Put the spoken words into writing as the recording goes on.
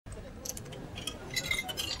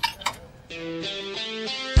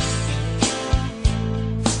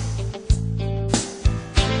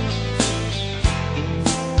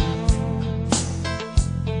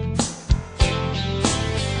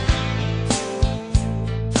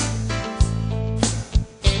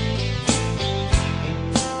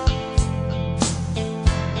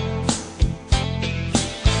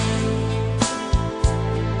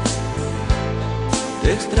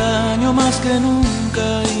extraño más que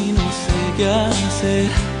nunca y no sé qué hacer.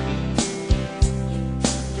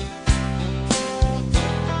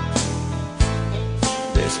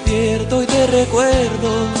 Despierto y te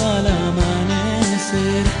recuerdo al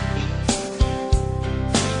amanecer.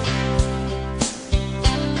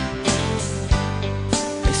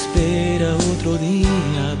 Espera otro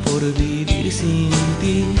día por vivir sin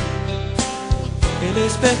ti. El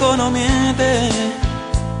espejo no miente,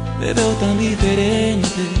 te veo tan diferente.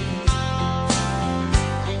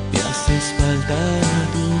 Me haces falta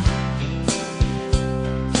tú.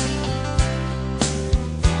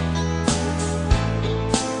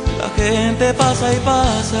 La gente pasa y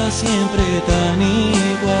pasa siempre tan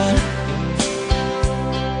igual.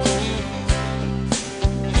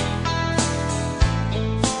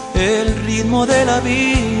 El ritmo de la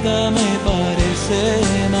vida me parece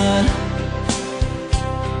mal.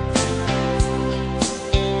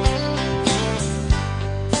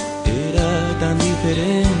 Era tan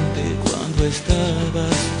diferente cuando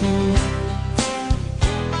estabas tú.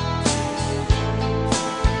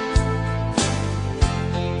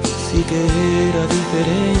 Sí que era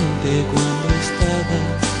diferente cuando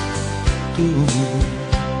estabas tú.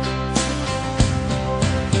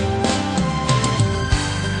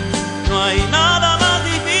 No hay nada más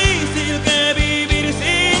difícil que vivir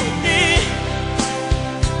sin ti.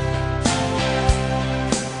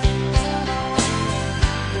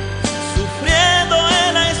 Sufriendo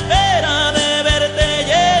en la espera de verte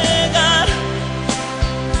llegar.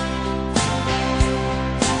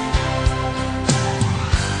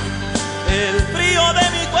 El frío de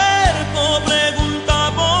mi cuerpo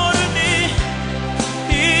pregunta por ti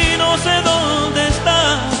y no sé dónde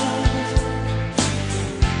estás.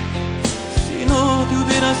 Si no te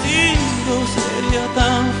hubieras ido sería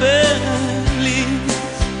tan feliz.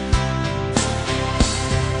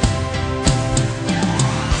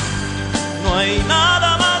 No hay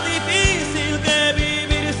nada más difícil que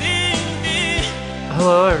vivir sin ti.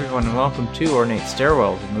 Hello everyone and welcome to Ornate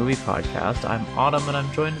Stairwell, the movie podcast. I'm Autumn and I'm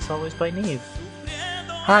joined as always by Neve.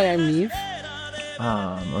 Hi, I'm Neve.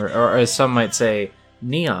 Or as some might say,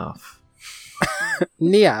 Neoff.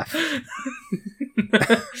 Neoff.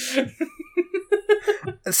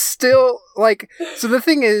 Still, so the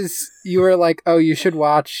thing is, you were like, oh, you should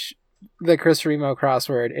watch the Chris Remo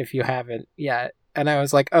crossword if you haven't yet. And I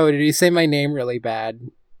was like, oh, did he say my name really bad?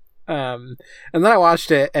 And then I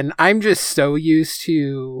watched it, and I'm just so used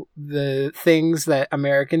to the things that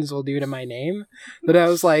Americans will do to my name that I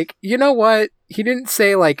was like, you know what? He didn't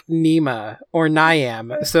say, Nima or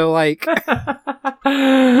Niam. So,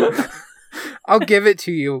 I'll give it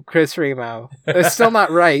to you, Chris Remo. It's still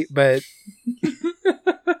not right, but...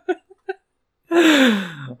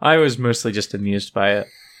 I was mostly just amused by it.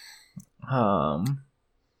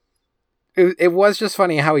 It was just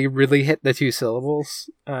funny how he really hit the two syllables.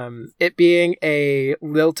 It being a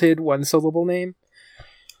lilted one-syllable name.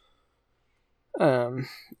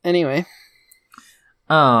 Anyway.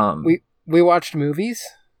 We watched movies.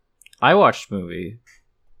 I watched movie.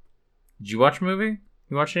 Did you watch a movie?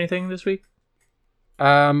 You watch anything this week?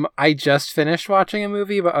 I just finished watching a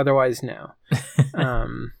movie, but otherwise no.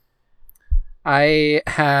 I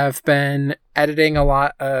have been editing a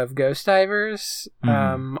lot of Ghost Divers.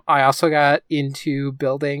 Mm-hmm. I also got into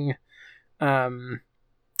building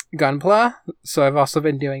Gunpla, so I've also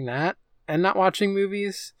been doing that and not watching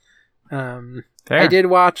movies. I did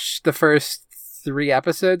watch the first 3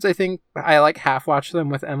 episodes, I think. I half watched them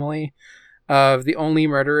with Emily, of The Only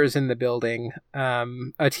Murderers in the Building, a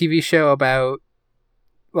TV show about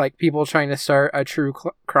people trying to start a true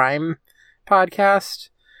crime podcast.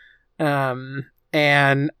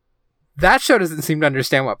 And that show doesn't seem to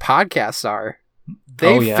understand what podcasts are.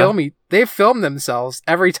 They film themselves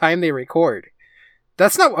every time they record.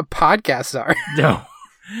 That's not what podcasts are. No.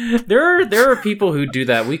 There are people who do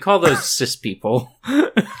that. We call those cis people.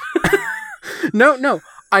 No.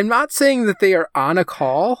 I'm not saying that they are on a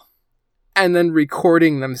call and then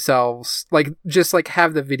recording themselves, just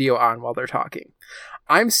have the video on while they're talking.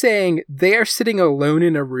 I'm saying they are sitting alone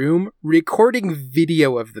in a room recording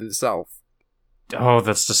video of themselves. Oh,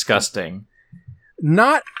 that's disgusting.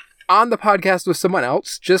 Not on the podcast with someone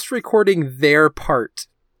else, just recording their part.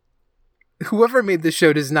 Whoever made the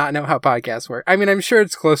show does not know how podcasts work. I mean, I'm sure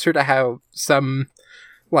it's closer to how some,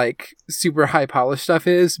 super high polished stuff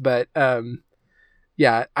is, but,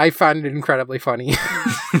 yeah, I find it incredibly funny.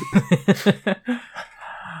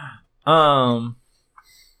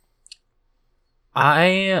 I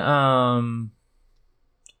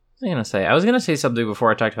was gonna say something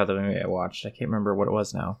before I talked about the movie I watched. I can't remember what it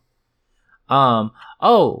was now.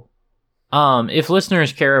 If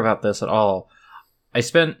listeners care about this at all, I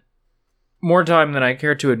spent more time than I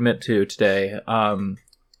care to admit to today.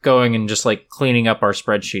 Going and just like cleaning up our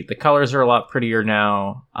spreadsheet. The colors are a lot prettier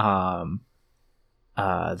now.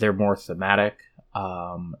 They're more thematic.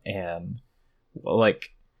 And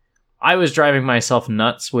like I was driving myself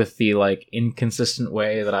nuts with the like inconsistent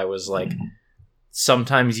way that I was like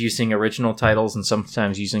sometimes using original titles and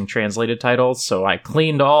sometimes using translated titles. So I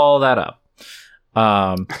cleaned all that up.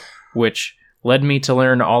 Which led me to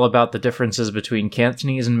learn all about the differences between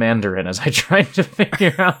Cantonese and Mandarin as I tried to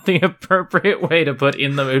figure out the appropriate way to put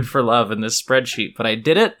 "In the Mood for Love" in this spreadsheet. But I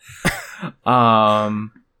did it.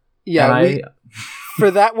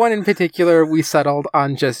 For that one in particular, we settled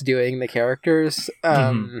on just doing the characters.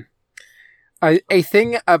 A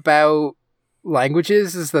thing about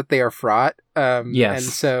languages is that they are fraught. Yes. And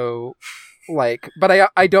so... like, but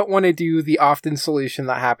I don't want to do the often solution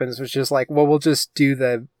that happens, which is like, well, we'll just do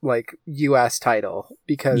the like US title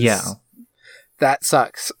because that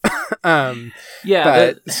sucks. I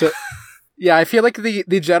feel like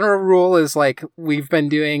the general rule is like we've been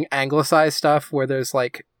doing anglicized stuff where there's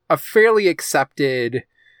like a fairly accepted,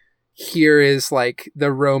 here is like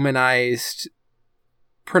the Romanized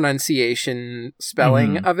pronunciation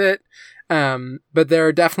spelling of it. But there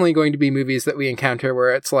are definitely going to be movies that we encounter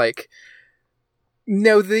where it's like,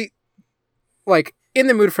 no, like, In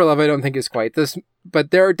the Mood for Love I don't think is quite this,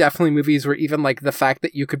 but there are definitely movies where even, like, the fact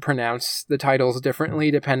that you could pronounce the titles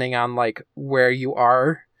differently depending on, like, where you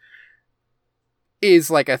are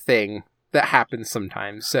is, like, a thing that happens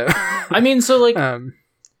sometimes, so... I mean, so, like,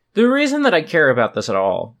 the reason that I care about this at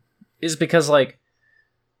all is because, like,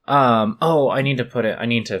 I need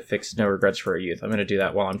to fix No Regrets for a Youth. I'm gonna do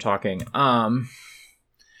that while I'm talking.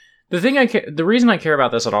 The reason I care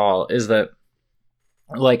about this at all is that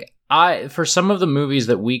like for some of the movies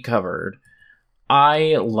that we covered,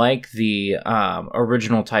 I like the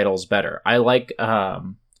original titles better. I like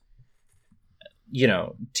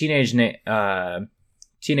Teenage Nate's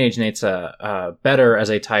better as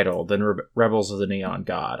a title than Rebels of the Neon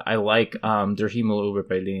God. I like Der Himmel über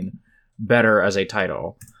Berlin better as a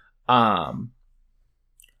title. And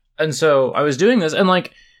so I was doing this, and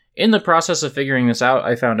like in the process of figuring this out,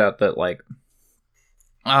 I found out that like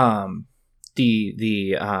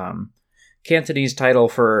the Cantonese title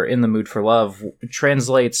for In the Mood for Love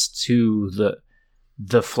translates to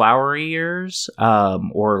the flowery years,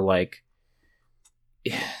 or like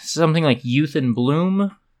something like Youth in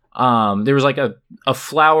Bloom. There was like a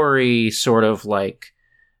flowery sort of like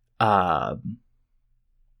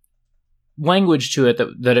language to it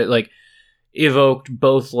that it like evoked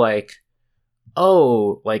both like,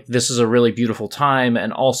 oh, like this is a really beautiful time,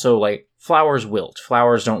 and also like flowers wilt,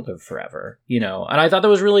 flowers don't live forever, and I thought that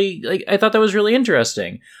was really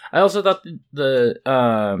interesting. I also thought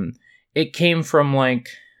it came from like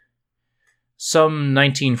some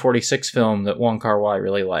 1946 film that Wong Kar-wai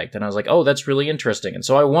really liked, and I was like, oh, that's really interesting, and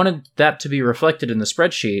so I wanted that to be reflected in the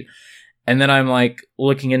spreadsheet. And then I'm like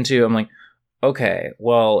I'm like, okay,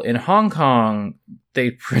 well, in Hong Kong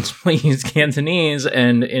they principally use Cantonese,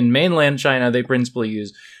 and in mainland China they principally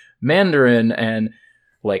use Mandarin, and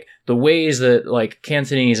like the ways that like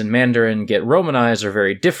Cantonese and Mandarin get Romanized are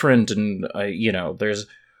very different, and there's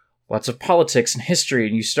lots of politics and history,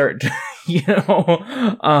 and you start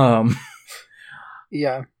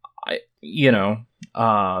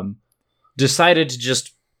decided to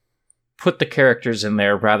just put the characters in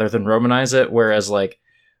there rather than Romanize it, whereas like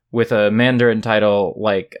with a Mandarin title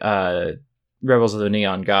like Rebels of the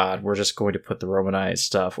Neon God, we're just going to put the Romanized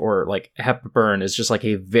stuff, or like Hepburn is just like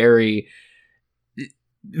a very,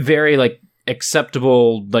 very like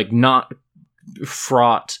acceptable, like not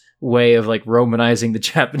fraught way of like Romanizing the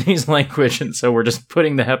Japanese language, and so we're just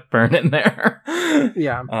putting the Hepburn in there.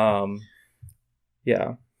 Yeah.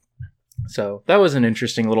 So that was an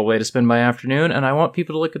interesting little way to spend my afternoon, and I want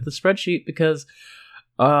people to look at the spreadsheet because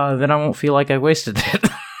then I won't feel like I wasted it.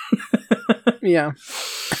 Yeah.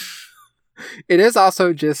 It is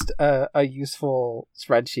also just a useful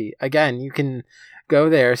spreadsheet. Again, you can go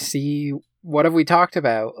there, see what have we talked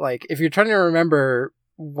about. Like, if you're trying to remember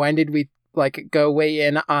when did we like go weigh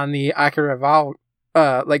in on the Akira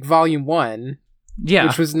Volume 1,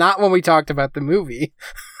 which was not when we talked about the movie.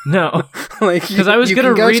 No, like because I was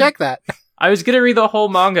gonna check that. I was gonna read the whole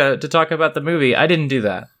manga to talk about the movie. I didn't do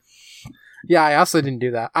that. Yeah, I also didn't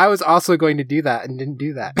do that. I was also going to do that and didn't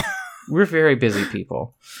do that. We're very busy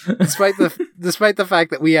people, despite the fact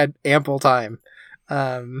that we had ample time.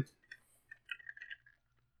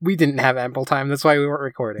 We didn't have ample time. That's why we weren't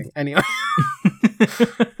recording anyway.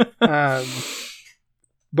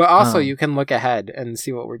 But also, you can look ahead and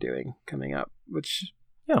see what we're doing coming up, which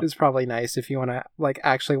is probably nice if you want to like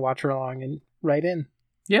actually watch along and write in.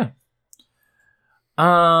 Yeah.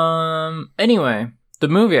 Anyway, the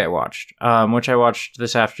movie I watched, which I watched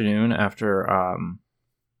this afternoon after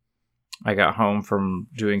I got home from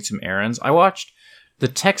doing some errands. I watched the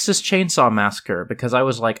Texas Chainsaw Massacre because I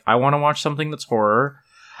was like, I want to watch something that's horror.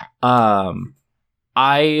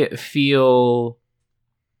 I feel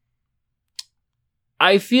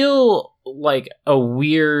like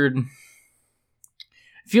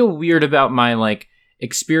feel weird about my like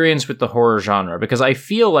experience with the horror genre because I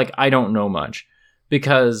feel like I don't know much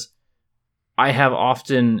because I have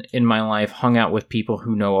often in my life hung out with people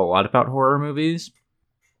who know a lot about horror movies.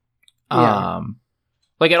 Yeah.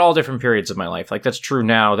 Like at all different periods of my life. Like that's true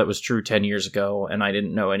now. That was true 10 years ago. And I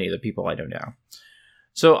didn't know any of the people I know now.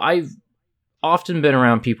 So I've often been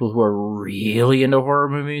around people who are really into horror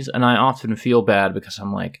movies. And I often feel bad because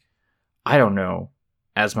I'm like, I don't know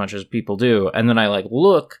as much as people do. And then I like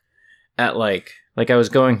look at like I was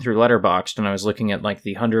going through Letterboxd and I was looking at like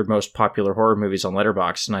the 100 most popular horror movies on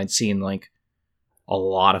Letterboxd. And I'd seen like a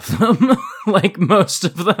lot of them, like most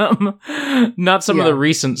of them, not some of the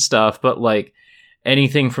recent stuff, but like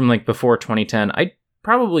anything from like before 2010, I'd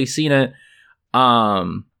probably seen it.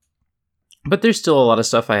 But there's still a lot of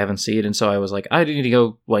stuff I haven't seen. And so I was like, I need to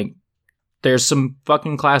go, like, there's some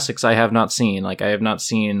fucking classics I have not seen. Like I have not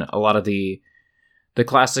seen a lot of the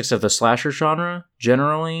classics of the slasher genre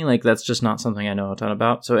generally. Like that's just not something I know a ton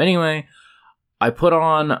about. So anyway, I put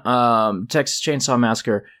on, Texas Chainsaw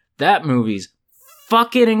Massacre. That movie's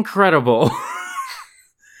fucking incredible.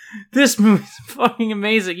 This movie's fucking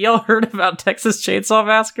amazing. Y'all heard about Texas Chainsaw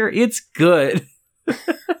Massacre? It's good.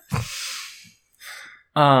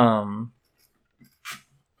 I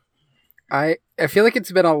feel like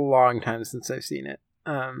it's been a long time since I've seen it.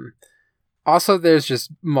 Also, there's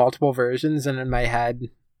just multiple versions, and in my head,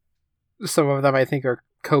 some of them I think are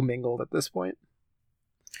commingled at this point.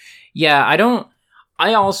 Yeah,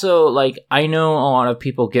 I also, like, I know a lot of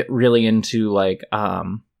people get really into, like,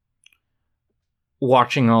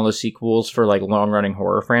 watching all the sequels for, like, long-running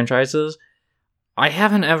horror franchises. I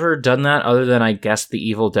haven't ever done that other than, I guess, the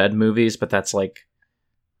Evil Dead movies, but that's, like,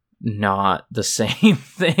 not the same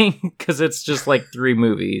thing, because it's just, like, 3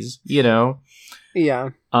 movies, you know? Yeah.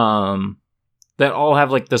 That all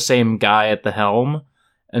have, like, the same guy at the helm,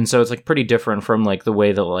 and so it's, like, pretty different from, like, the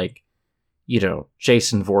way that, like, you know,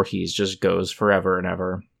 Jason Voorhees just goes forever and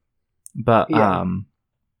ever. But, yeah,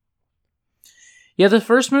 the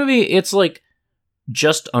first movie, it's, like,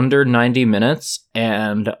 just under 90 minutes,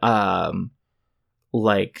 and,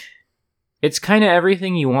 like, it's kind of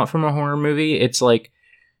everything you want from a horror movie. It's, like,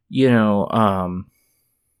 you know,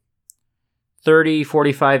 30,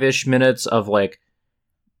 45-ish minutes of, like,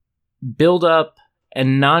 build up,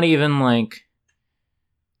 and not even, like,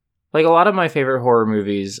 a lot of my favorite horror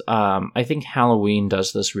movies, I think Halloween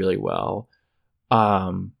does this really well.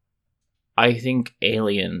 I think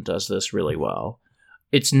Alien does this really well.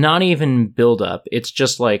 It's not even build up. It's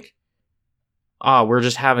just like, we're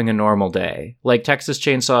just having a normal day. Like Texas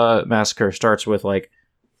Chainsaw Massacre starts with like,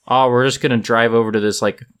 we're just going to drive over to this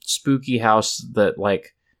like spooky house that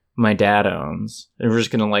like my dad owns. And we're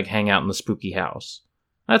just going to like hang out in the spooky house.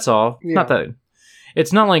 That's all. Yeah. Not that.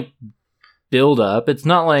 It's not like build up. It's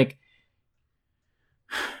not like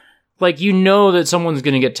you know that someone's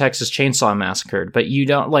going to get Texas Chainsaw massacred, but you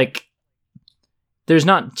don't like, there's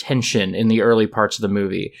not tension in the early parts of the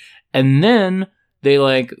movie. And then they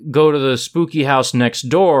like go to the spooky house next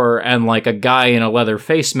door and like a guy in a leather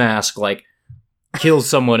face mask like kills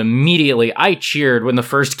someone immediately. I cheered when the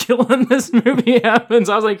first kill in this movie happens.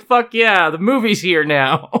 I was like, fuck yeah, the movie's here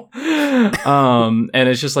now. And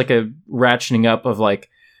it's just like a ratcheting up of like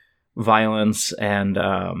violence and,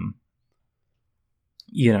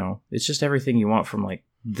 you know, it's just everything you want from like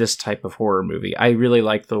this type of horror movie. I really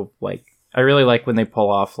like when they pull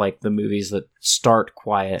off like the movies that start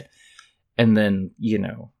quiet and then, you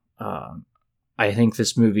know, I think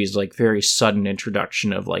this movie's like very sudden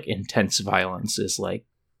introduction of like intense violence is like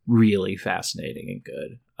really fascinating and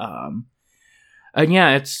good. And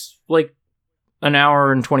yeah, it's like an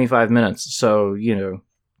hour and 25 minutes. So, you know,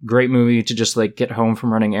 great movie to just like get home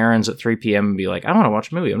from running errands at 3 p.m. and be like, I want to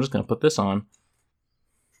watch a movie. I'm just going to put this on.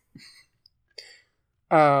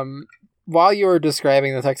 While you were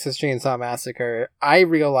describing the Texas Chainsaw Massacre, I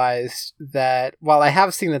realized that while I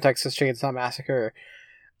have seen the Texas Chainsaw Massacre,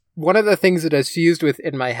 one of the things that is fused with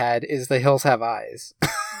in my head is The Hills Have Eyes.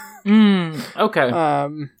 Okay.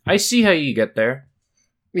 I see how you get there.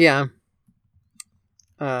 Yeah.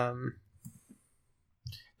 That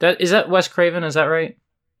is that Wes Craven, is that right?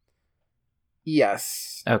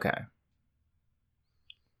 Yes. Okay.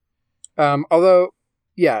 Although,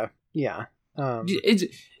 yeah.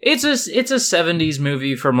 It's a 70s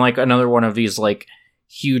movie from like another one of these like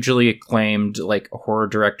hugely acclaimed like horror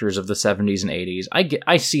directors of the 70s and 80s.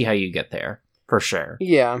 I see how you get there for sure.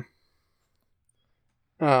 Yeah.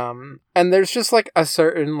 And there's just like a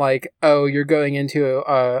certain like, oh, you're going into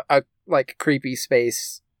a like creepy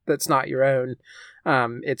space that's not your own.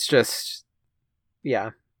 It's just,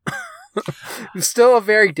 yeah. It's still a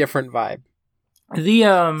very different vibe.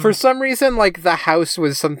 For some reason, like the house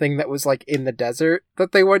was something that was like in the desert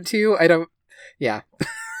that they went to. Yeah.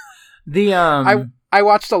 I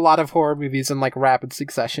watched a lot of horror movies in like rapid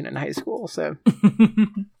succession in high school, so.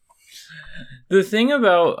 The thing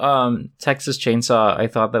about Texas Chainsaw, I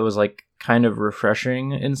thought that was like kind of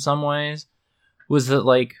refreshing in some ways, was that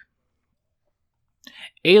like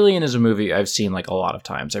Alien is a movie I've seen like a lot of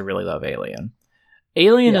times. I really love Alien.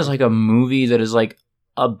 Alien is like a movie that is like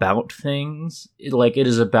about things. It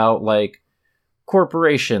is about like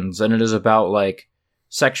corporations, and it is about like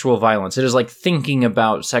sexual violence. It is like thinking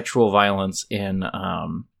about sexual violence in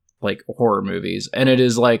like horror movies, and it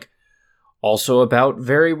is like also about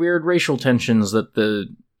very weird racial tensions that the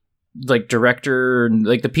like director and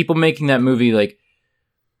like the people making that movie like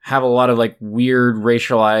have a lot of like weird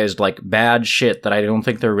racialized like bad shit that I don't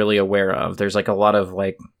think they're really aware of. There's like a lot of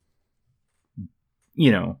like,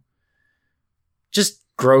 you know, just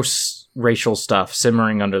gross racial stuff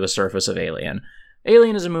simmering under the surface of Alien.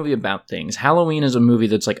 Alien is a movie about things. Halloween is a movie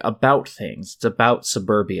that's like about things. It's about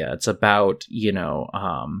suburbia. It's about, you know,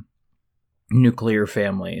 nuclear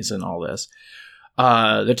families and all this.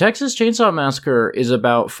 The Texas Chainsaw Massacre is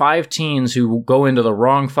about 5 teens who go into the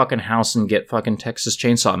wrong fucking house and get fucking Texas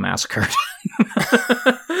Chainsaw massacred.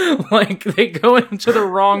 Like, they go into the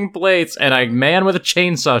wrong place and a man with a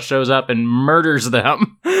chainsaw shows up and murders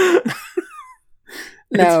them.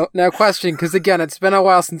 Now question, because again, it's been a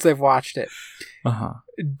while since I've watched it. Uh-huh.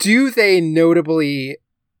 Do they notably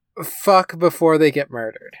fuck before they get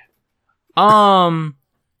murdered?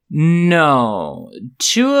 No.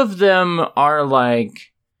 2 of them are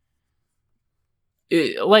like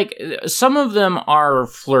some of them are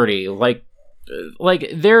flirty. Like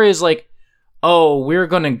there is like, oh, we're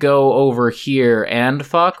gonna go over here and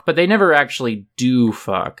fuck, but they never actually do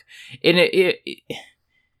fuck. And it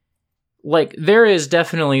like there is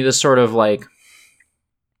definitely this sort of like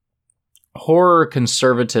horror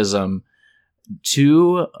conservatism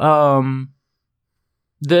to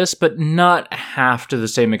this, but not half to the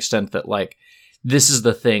same extent that like this is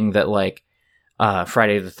the thing that like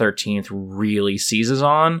Friday the 13th really seizes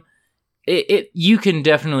on. It you can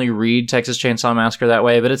definitely read Texas Chainsaw Massacre that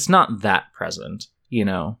way, but it's not that present, you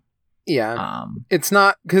know. Yeah, it's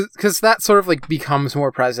not, because that sort of like becomes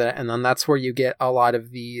more present, and then that's where you get a lot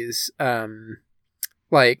of these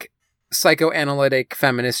like psychoanalytic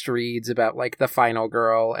feminist reads about like the final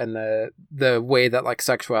girl and the way that like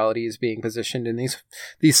sexuality is being positioned in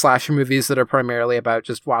these slasher movies that are primarily about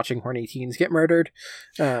just watching horny teens get murdered.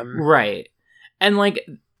 Right. And like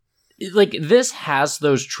this has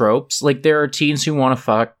those tropes. Like there are teens who want to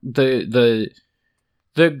fuck. The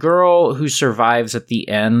girl who survives at the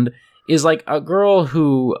end is like a girl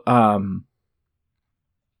who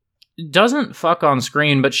doesn't fuck on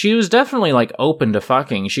screen, but she was definitely like open to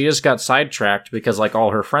fucking. She just got sidetracked because like all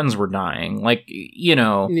her friends were dying. Like, you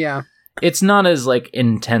know, yeah, it's not as like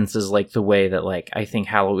intense as like the way that like I think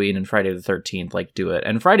Halloween and Friday the 13th like do it.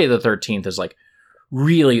 And Friday the 13th is like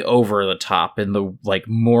really over the top in the like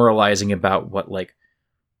moralizing about what like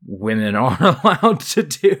women are allowed to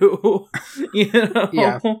do. You know?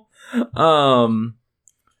 Yeah.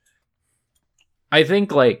 I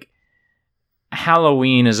think like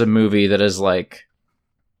Halloween is a movie that is like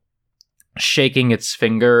shaking its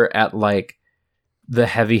finger at like the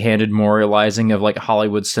heavy-handed moralizing of like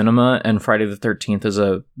Hollywood cinema, and Friday the 13th is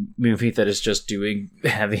a movie that is just doing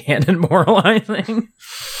heavy-handed moralizing.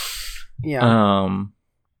 Yeah.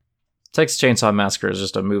 Texas Chainsaw Massacre is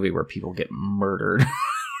just a movie where people get murdered.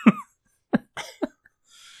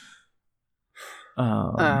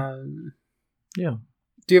 Yeah.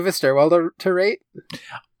 Do you have a stairwell to rate?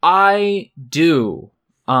 I do.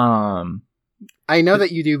 I know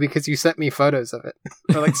that you do because you sent me photos of it,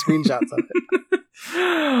 or like screenshots of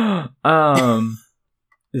it.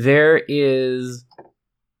 There is,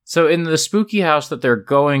 so in the spooky house that they're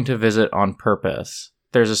going to visit on purpose,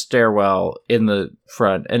 there's a stairwell in the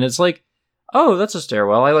front, and it's like, oh, that's a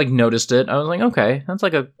stairwell. I like noticed it. I was like, okay, that's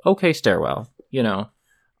like a okay stairwell, you know.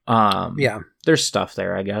 Yeah. There's stuff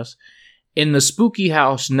there, I guess. In the spooky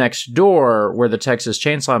house next door, where the Texas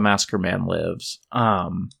Chainsaw Massacre man lives,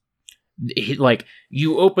 like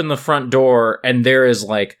you open the front door and there is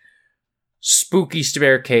like spooky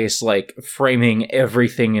staircase like framing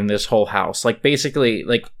everything in this whole house. Like basically,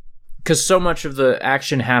 like because so much of the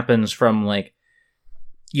action happens from like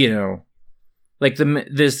like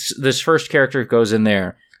this first character goes in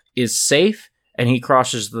there is safe, and he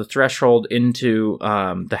crosses the threshold into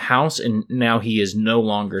the house, and now he is no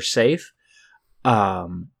longer safe.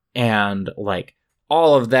 And like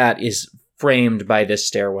all of that is framed by this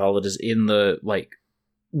stairwell that is in the like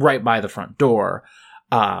right by the front door.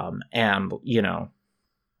 And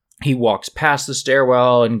he walks past the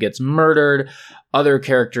stairwell and gets murdered. Other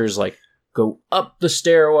characters like go up the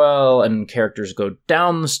stairwell, and characters go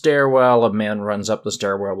down the stairwell. A man runs up the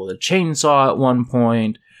stairwell with a chainsaw at one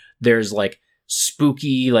point. There's like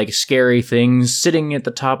spooky, like scary things sitting at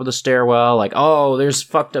the top of the stairwell. Like, oh, there's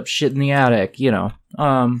fucked up shit in the attic.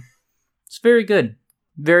 It's very good.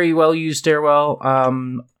 Very well used stairwell.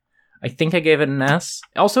 I think I gave it an S.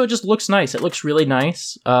 Also, it just looks nice. It looks really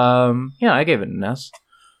nice. I gave it an S.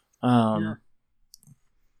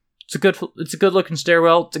 It's a good looking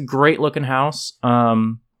stairwell. It's a great looking house.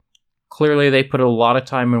 Clearly they put a lot of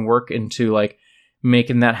time and work into like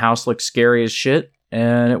making that house look scary as shit,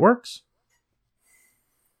 and it works.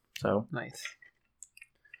 So nice.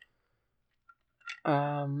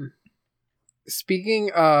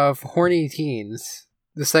 Speaking of horny teens,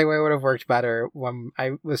 the segue would have worked better when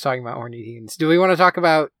I was talking about horny teens. Do we want to talk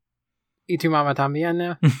about Y tu mamá también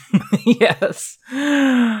now? Yes.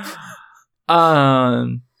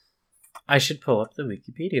 I should pull up the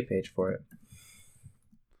Wikipedia page for it.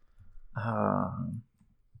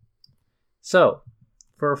 So,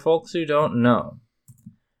 for folks who don't know,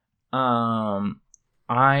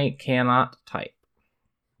 I cannot type.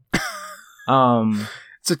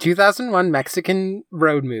 It's a 2001 Mexican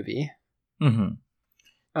road movie. Mm-hmm.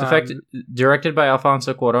 Directed by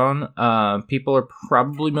Alfonso Cuarón. People are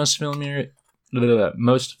probably most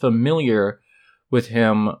familiar with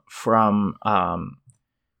him from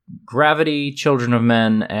Gravity, Children of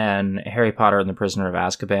Men, and Harry Potter and the Prisoner of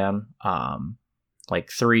Azkaban.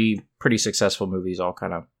 Like 3 pretty successful movies, all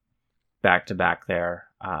kind of back to back there.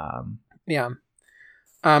 Yeah.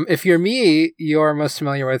 If you're me, you're most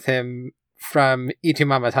familiar with him from Y tu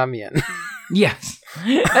mamá también. Yes.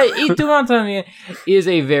 Y tu mamá también is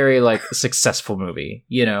a very like successful movie,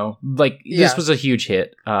 this was a huge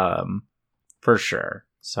hit, for sure.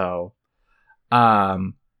 So,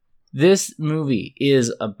 this movie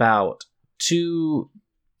is about 2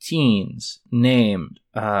 teens named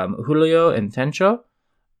Julio and Tencho,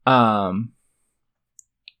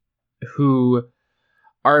 who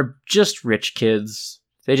are just rich kids.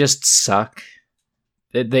 They just suck.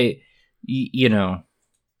 They're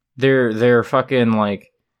fucking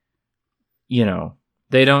like,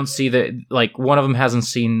 they don't see that, like, one of them hasn't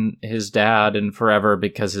seen his dad in forever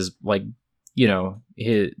because his, like,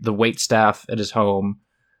 the wait staff at his home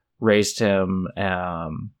raised him.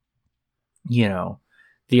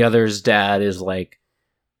 The other's dad is like,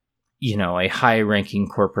 a high-ranking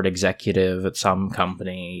corporate executive at some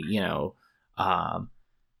company.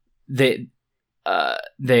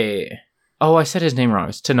 Oh, I said his name wrong.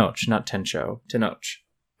 It's Tenoch, not Tencho. Tenoch.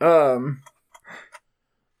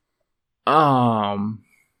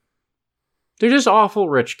 They're just awful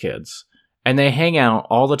rich kids, and they hang out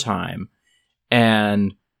all the time,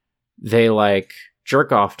 and they like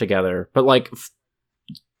jerk off together, but like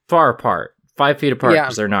far apart, 5 feet apart,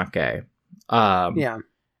 because they're not gay. And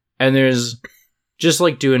there's just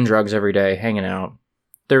like doing drugs every day, hanging out.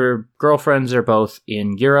 Their girlfriends are both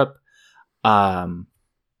in Europe, and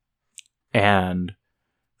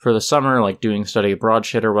for the summer, like doing study abroad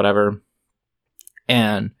shit or whatever.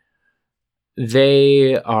 And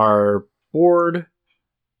they are bored,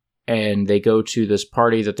 and they go to this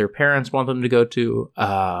party that their parents want them to go to,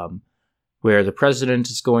 where the president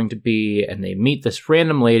is going to be, and they meet this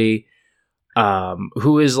random lady,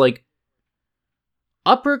 who is like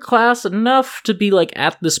upper class enough to be like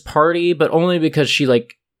at this party, but only because she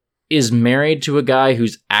like is married to a guy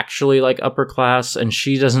who's actually like upper class, and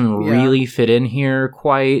she doesn't really fit in here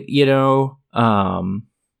quite,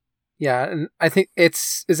 and I think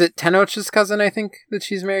is it Tenoch's cousin, I think, that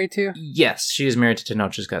she's married to? Yes, she is married to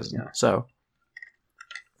Tenoch's cousin. Yeah. So,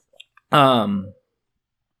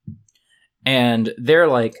 and they're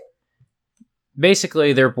like,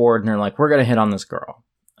 basically they're bored, and they're like, we're going to hit on this girl.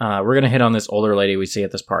 We're going to hit on this older lady we see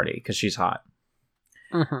at this party because she's hot.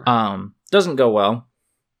 Mm-hmm. Doesn't go well.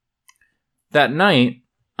 That night,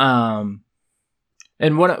 and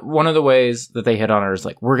one of the ways that they hit on her is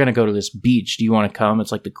like, we're going to go to this beach. Do you want to come?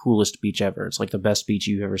 It's like the coolest beach ever. It's like the best beach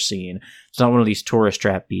you've ever seen. It's not one of these tourist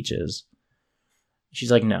trap beaches.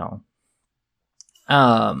 She's like, no.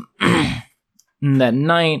 That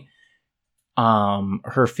night,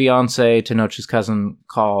 her fiance, Tenoch's cousin,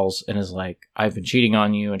 calls and is like, I've been cheating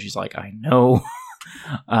on you. And she's like, I know.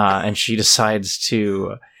 And she decides,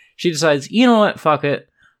 you know what, fuck it.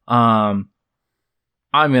 I'm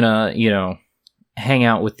gonna, hang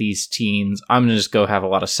out with these teens. I'm gonna just go have a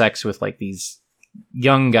lot of sex with like these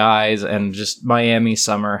young guys and just Miami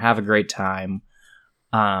summer, have a great time.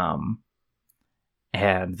 And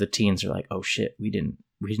the teens are like, oh shit, we didn't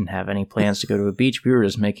have any plans to go to a beach. We were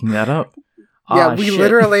just making that up. Yeah, we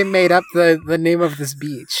literally made up the name of this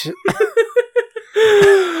beach.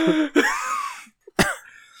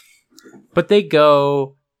 But they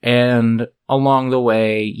go, and along the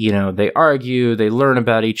way, they argue, they learn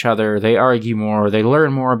about each other, they argue more, they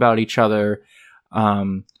learn more about each other.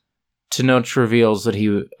 Tenoch reveals that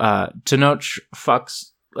Tenoch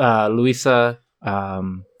fucks Luisa,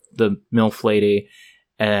 the MILF lady,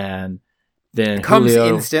 and then comes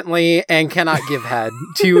Julio instantly and cannot give head.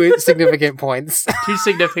 2 significant points. 2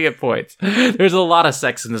 significant points. There's a lot of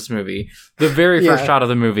sex in this movie. The very first shot of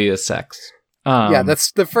the movie is sex.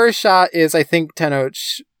 That's the first shot is, I think, Tenoch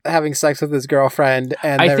having sex with his girlfriend,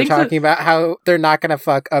 and they're talking about how they're not going to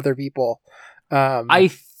fuck other people. I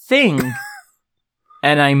think,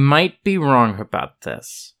 and I might be wrong about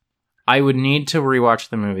this, I would need to rewatch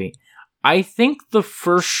the movie. I think the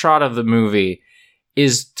first shot of the movie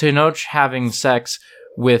is Tenoch having sex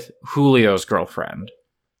with Julio's girlfriend.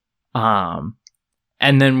 And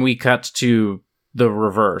then we cut to the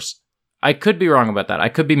reverse. I could be wrong about that. I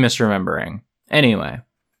could be misremembering. Anyway,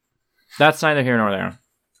 that's neither here nor there.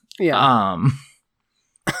 Yeah.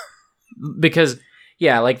 Because,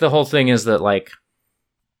 yeah, like the whole thing is that, like,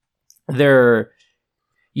 they're,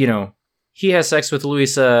 he has sex with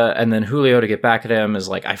Luisa, and then Julio, to get back at him, is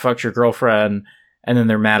like, I fucked your girlfriend, and then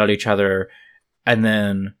they're mad at each other, and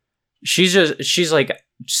then she's like,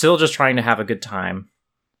 still just trying to have a good time.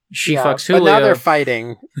 She fucks Julio. But now they're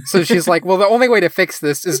fighting, so she's like, well, the only way to fix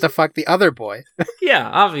this is to fuck the other boy. Yeah,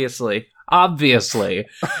 obviously. And,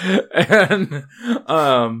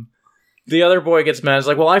 the other boy gets mad. It's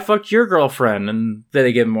like, well, I fucked your girlfriend, and then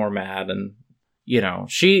they get more mad, and,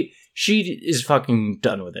 she is fucking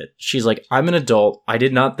done with it. She's like, I'm an adult. I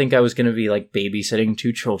did not think I was going to be, like, babysitting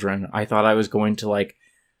 2 children. I thought I was going to, like,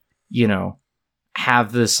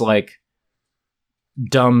 have this, like,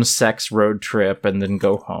 dumb sex road trip and then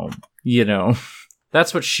go home.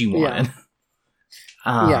 That's what she wanted.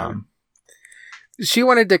 Yeah. She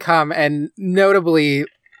wanted to come, and notably,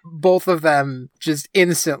 both of them just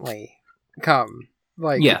instantly come.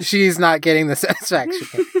 Like, she's not getting the satisfaction.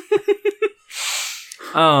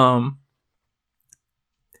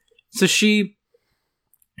 So she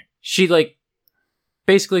like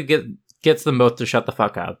basically gets them both to shut the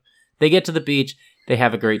fuck up. They get to the beach. They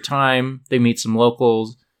have a great time. They meet some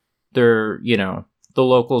locals. They're, the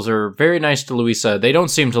locals are very nice to Luisa. They don't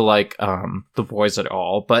seem to like the boys at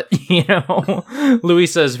all, but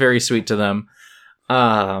Luisa is very sweet to them.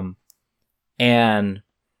 And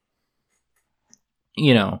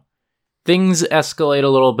things escalate a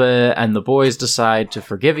little bit, and the boys decide to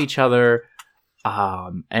forgive each other.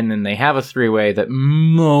 And then they have a 3-way that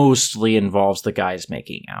mostly involves the guys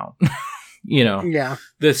making out. Yeah.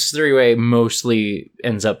 This 3-way mostly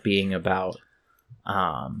ends up being about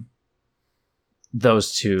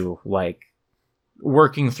those two, like,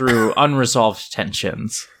 working through unresolved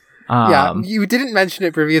tensions. Yeah, you didn't mention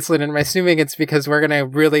it previously, and I'm assuming it's because we're going to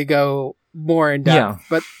really go more in depth. Yeah.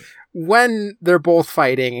 But when they're both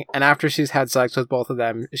fighting, and after she's had sex with both of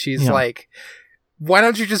them, she's like, why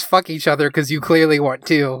don't you just fuck each other, because you clearly want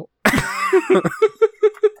to.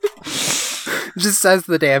 Just says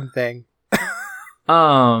the damn thing.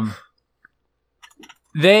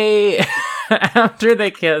 They, after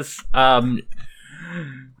they kiss,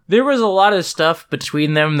 there was a lot of stuff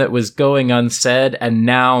between them that was going unsaid, and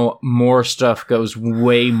now more stuff goes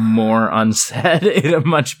way more unsaid in a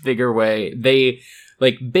much bigger way. They,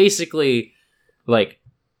 like, basically, like,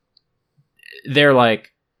 they're like,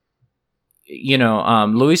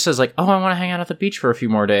 Luisa's like, oh, I want to hang out at the beach for a few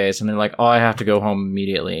more days. And they're like, oh, I have to go home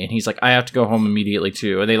immediately. And he's like, I have to go home immediately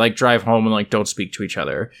too. And they, like, drive home and, like, don't speak to each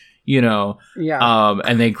other, Yeah.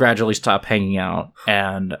 And they gradually stop hanging out.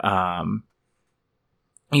 And,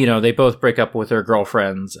 they both break up with their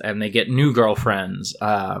girlfriends and they get new girlfriends.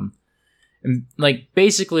 And, like,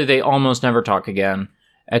 basically they almost never talk again,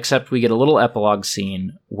 except we get a little epilogue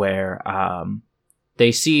scene where,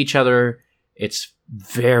 they see each other. It's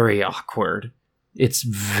very awkward. It's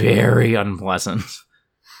very unpleasant.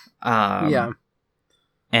 And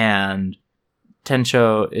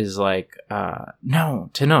Tencho is like, no,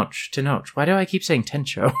 Tenoch. Why do I keep saying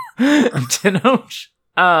Tencho? Tenoch.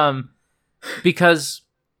 Because,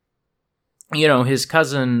 his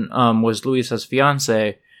cousin was Luisa's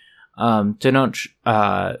fiance. Tenoch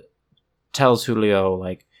tells Julio,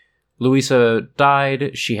 like, Luisa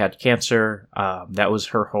died, she had cancer, that was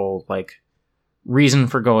her whole, like, reason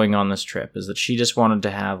for going on this trip, is that she just wanted to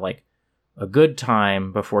have, like, a good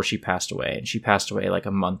time before she passed away, and she passed away, like,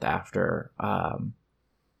 a month after,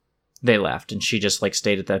 they left, and she just, like,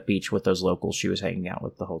 stayed at that beach with those locals she was hanging out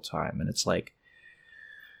with the whole time, and it's, like,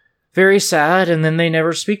 very sad, and then they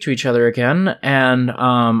never speak to each other again, and,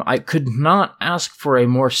 I could not ask for a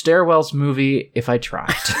more Stairwells movie if I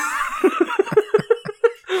tried.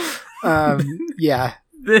 Yeah.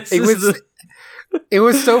 It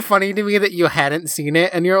was so funny to me that you hadn't seen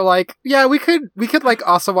it, and you're like, yeah, we could like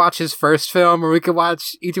also watch his first film, or we could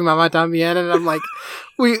watch Y tu mamá también, and I'm like,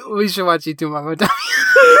 we should watch Y tu mamá también.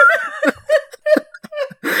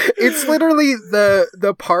 It's literally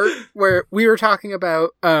the part where we were talking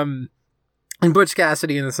about in Butch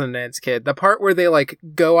Cassidy and the Sundance Kid, the part where they like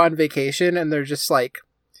go on vacation and they're just like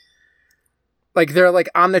they're like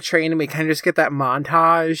on the train, and we kind of just get that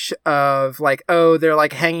montage of like, oh, they're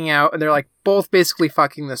like hanging out and they're like both basically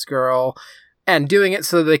fucking this girl and doing it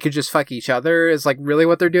so that they could just fuck each other is like really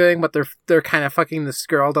what they're doing, but they're kind of fucking this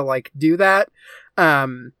girl to like do that.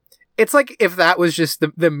 It's like if that was just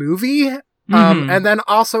the movie, and then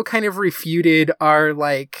also kind of refuted our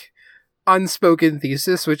like unspoken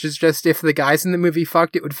thesis, which is just if the guys in the movie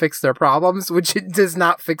fucked, it would fix their problems, which it does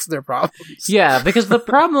not fix their problems. Yeah, because the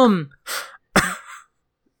problem...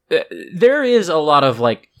 there is a lot of,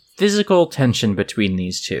 like, physical tension between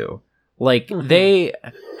these two. Like, they,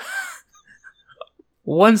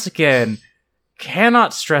 once again,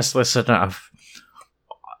 cannot stress this enough.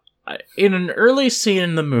 In an early scene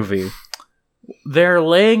in the movie, they're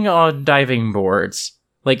laying on diving boards,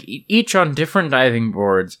 like, each on different diving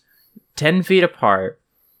boards, 10 feet apart,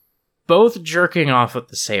 both jerking off at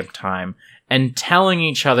the same time, and telling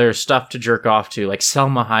each other stuff to jerk off to, like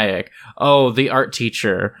Selma Hayek. Oh, the art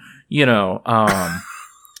teacher, you know.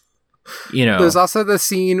 There's also the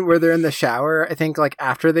scene where they're in the shower, I think, like,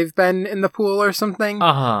 after they've been in the pool or something.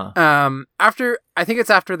 I think it's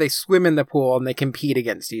after they swim in the pool and they compete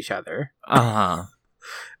against each other. And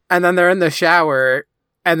then they're in the shower,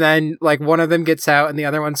 and then, like, one of them gets out, and the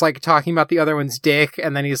other one's, like, talking about the other one's dick,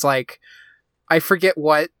 and then he's like, I forget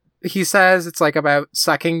what he says, it's like about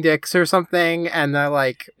sucking dicks or something, and they're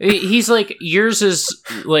like, he's like, yours is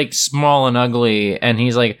like small and ugly, and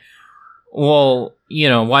he's like, well, you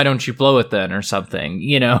know, why don't you blow it then or something,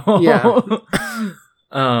 you know? Yeah.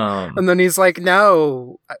 And then he's like,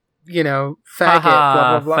 no, you know, faggot,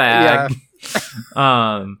 blah blah blah. Fag.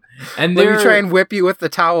 Yeah. And let me try and whip you with the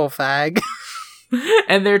towel, fag.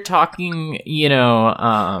 And they're talking, you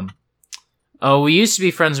know, oh, we used to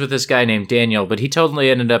be friends with this guy named Daniel, but he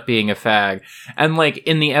totally ended up being a fag. And, like,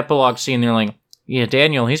 in the epilogue scene, they're like, yeah,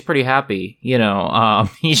 Daniel, he's pretty happy, you know,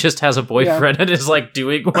 he just has a boyfriend and is, like,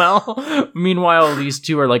 doing well. Meanwhile, these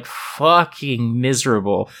two are, like, fucking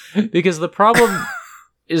miserable. Because the problem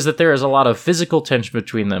is that there is a lot of physical tension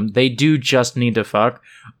between them. They do just need to fuck.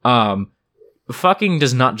 Fucking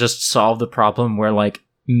does not just solve the problem where, like,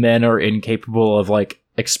 men are incapable of, like,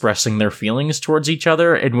 expressing their feelings towards each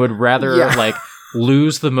other and would rather like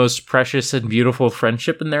lose the most precious and beautiful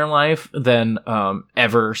friendship in their life than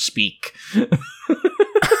ever speak.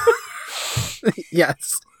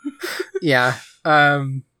 Yes. Yeah.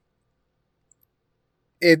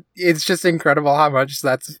 It's just incredible how much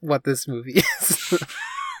that's what this movie is.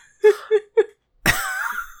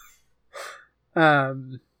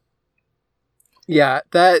 Yeah,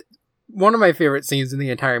 that one of my favorite scenes in the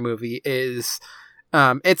entire movie is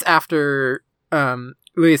it's after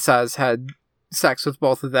Luisa's had sex with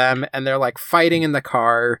both of them, and they're like fighting in the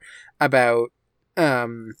car about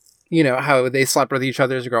you know, how they slept with each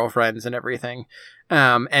other's girlfriends and everything,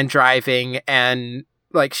 and driving, and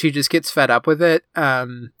like she just gets fed up with it,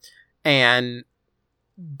 and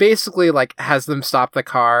basically like has them stop the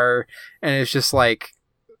car, and it's just like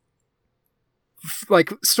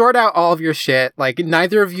sort out all of your shit, like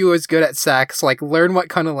neither of you is good at sex, like learn what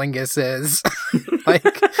cunnilingus is. Like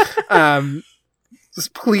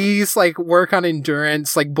just please like work on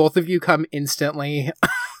endurance, like both of you come instantly.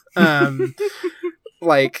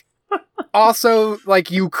 Like also like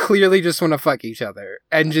you clearly just want to fuck each other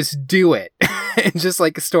and just do it. And just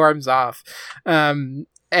like storms off. And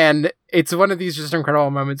it's one of these just incredible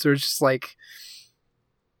moments where it's just like,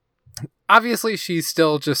 obviously she's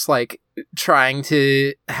still just like trying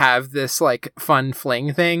to have this like fun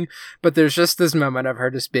fling thing, but there's just this moment of her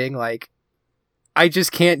just being like, I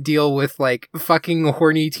just can't deal with like fucking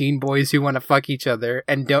horny teen boys who want to fuck each other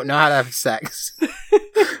and don't know how to have sex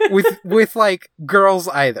with like girls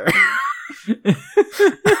either.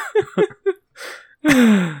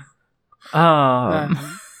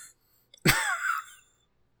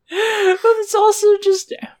 it's also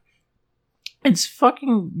just, it's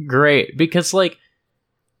fucking great because, like,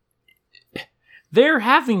 they're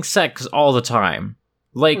having sex all the time.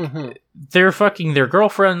 Like, they're fucking their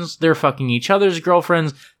girlfriends, they're fucking each other's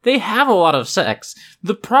girlfriends, they have a lot of sex.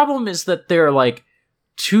 The problem is that they're, like,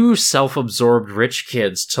 too self-absorbed rich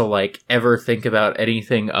kids to, like, ever think about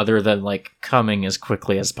anything other than, like, coming as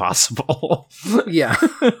quickly as possible. Yeah.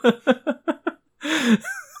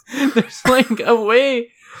 There's, like, a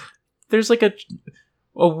way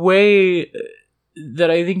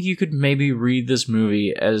that I think you could maybe read this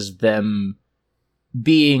movie as them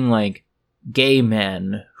being, like, gay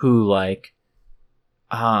men who, like,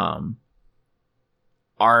 are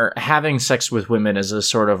having sex with women as a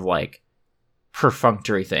sort of, like,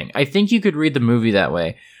 perfunctory thing. I think you could read the movie that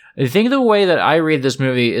way. I think the way that I read this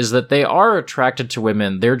movie is that they are attracted to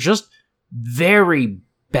women. They're just very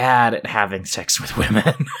bad at having sex with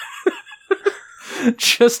women.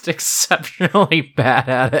 Just exceptionally bad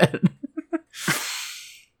at it.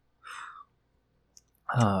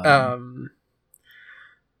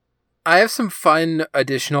 I have some fun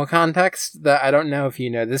additional context that I don't know if you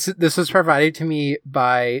know. This was provided to me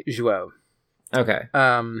by Joao. Okay.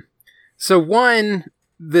 So one,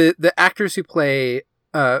 the actors who play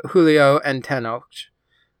Julio and Tenoch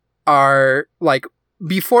are, like,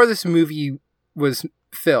 before this movie was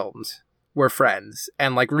filmed, were friends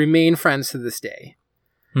and, like, remain friends to this day.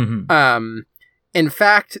 Mm-hmm. In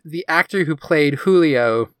fact, the actor who played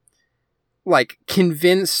Julio, like,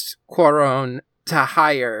 convinced Cuarón to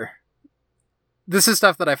hire. This is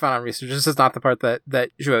stuff that I found on research. This is not the part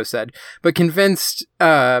that Joao said, but convinced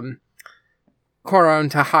Cuarón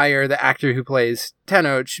to hire the actor who plays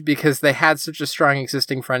Tenoch because they had such a strong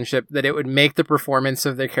existing friendship that it would make the performance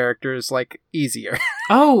of their characters, like, easier.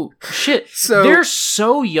 Oh, shit. So they're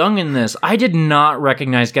so young in this. I did not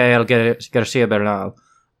recognize Gael Garcia Bernal.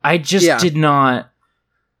 I just did not.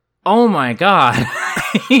 Oh my god.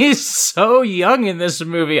 He's so young in this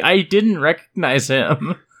movie. I didn't recognize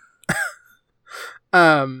him.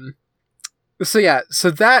 So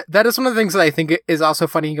that is one of the things that I think is also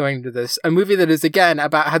funny going into this. A movie that is, again,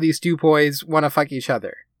 about how these two boys want to fuck each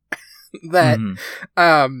other. That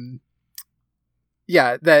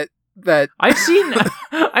I've seen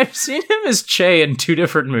him as Che in 2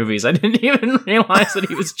 different movies. I didn't even realize that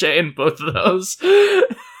he was Che in both of those.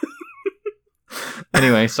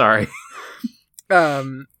 Anyway, sorry.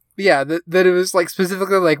 That it was, like,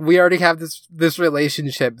 specifically, like, we already have this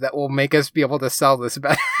relationship that will make us be able to sell this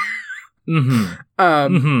better. But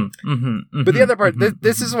the other part,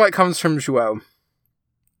 this is what comes from Joao.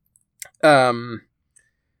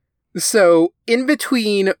 So in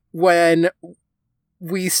between when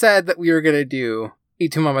we said that we were going to do Y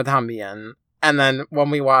tu mamá también, and then when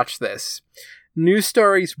we watched this, news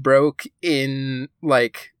stories broke in,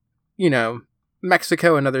 like, you know,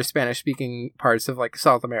 Mexico and other Spanish-speaking parts of, like,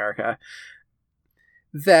 South America,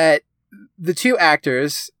 that the two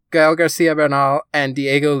actors, Gael Garcia Bernal and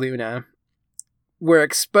Diego Luna, were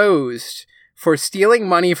exposed for stealing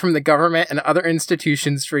money from the government and other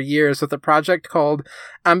institutions for years with a project called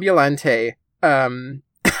Ambulante,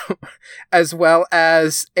 as well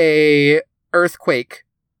as a earthquake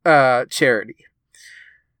charity.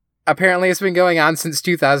 Apparently it's been going on since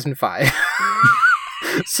 2005.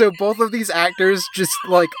 So both of these actors just,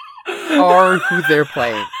 like, are who they're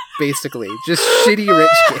playing, basically. Just shitty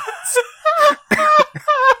rich kids.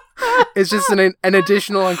 It's just an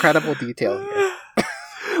additional incredible detail here.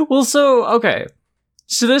 Well, so, okay.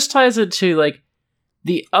 So this ties into, like,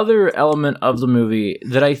 the other element of the movie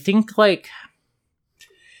that I think, like,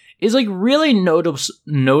 is, like, really notable,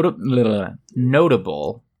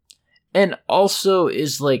 and also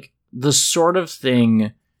is, like, the sort of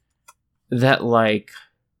thing that, like,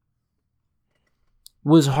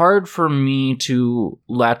 was hard for me to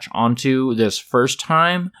latch onto this first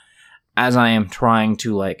time as I am trying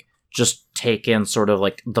to, like, just take in sort of,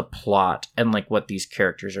 like, the plot and, like, what these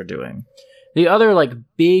characters are doing. The other, like,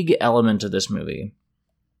 big element of this movie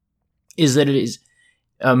is that it is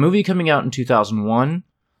a movie coming out in 2001.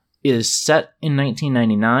 It is set in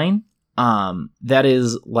 1999. That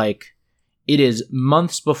is, like, it is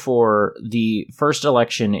months before the first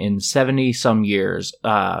election in 70-some years,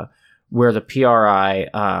 where the PRI,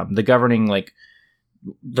 the governing, like,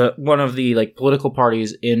 one of the, like, political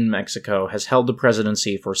parties in Mexico has held the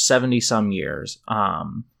presidency for 70-some years,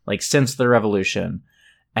 like, since the revolution.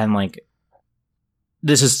 And, like,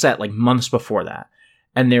 this is set, like, months before that.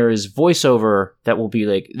 And there is voiceover that will be,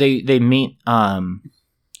 like, they meet,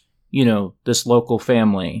 you know, this local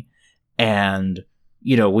family, and,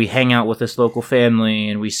 you know, we hang out with this local family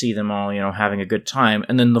and we see them all, you know, having a good time.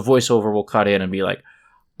 And then the voiceover will cut in and be like,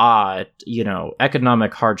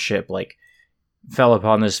 economic hardship, like, fell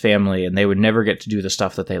upon this family and they would never get to do the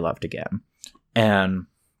stuff that they loved again. And,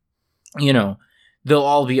 they'll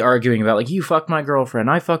all be arguing about, like, you fucked my girlfriend,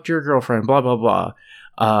 I fucked your girlfriend, blah, blah, blah.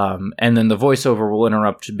 And then the voiceover will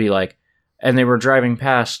interrupt to be like, and they were driving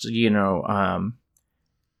past,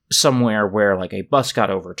 somewhere where, like, a bus got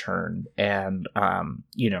overturned and,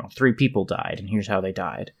 3 people died, and here's how they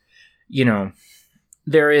died.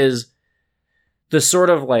 There is the sort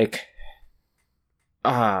of, like,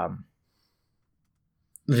 at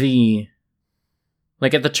the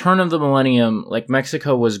turn of the millennium, like,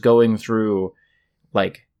 Mexico was going through,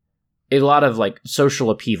 like, a lot of, like, social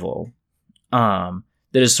upheaval, that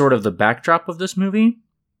is sort of the backdrop of this movie.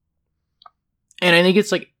 And I think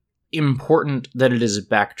it's, like, important that it is a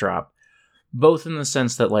backdrop, both in the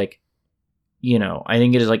sense that, like, I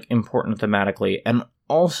think it is, like, important thematically, and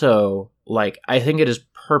also, like, I think it is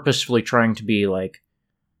purposefully trying to be, like,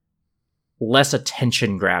 less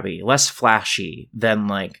attention grabby, less flashy than,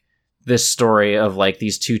 like, this story of, like,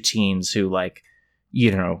 these 2 teens who, like,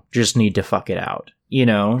 just need to fuck it out,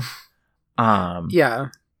 Yeah.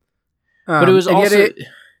 But it was also...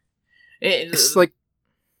 It's, like...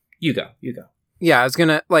 You go. Yeah, I was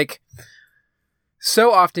gonna, like...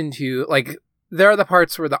 So often, too, like, there are the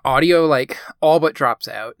parts where the audio, like, all but drops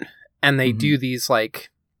out, and they do these, like,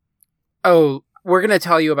 oh, we're gonna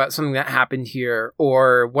tell you about something that happened here,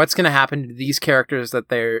 or what's gonna happen to these characters that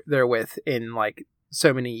they're with in, like,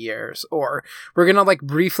 so many years, or we're gonna, like,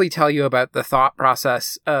 briefly tell you about the thought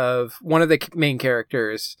process of one of the main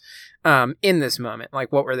characters in this moment,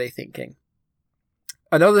 like, what were they thinking.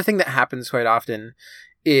 Another thing that happens quite often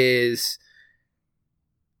is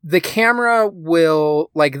the camera will,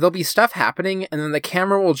 like, there'll be stuff happening, and then the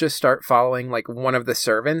camera will just start following, like, one of the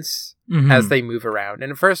servants as they move around.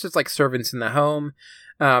 And at first it's, like, servants in the home,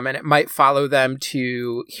 and it might follow them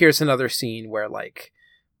to, here's another scene where, like,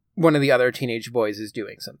 one of the other teenage boys is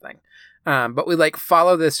doing something. But we, like,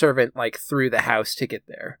 follow this servant, like, through the house to get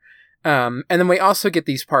there. And then we also get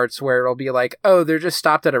these parts where it'll be like, oh, they're just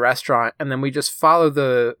stopped at a restaurant, and then we just follow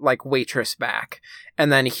the, like, waitress back.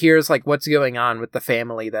 And then here's, like, what's going on with the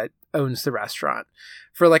family that owns the restaurant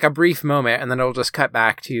for, like, a brief moment, and then it'll just cut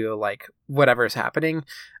back to, like, whatever's happening.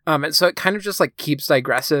 And so it kind of just, like, keeps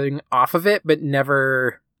digressing off of it, but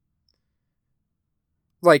never...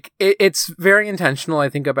 Like, it's very intentional, I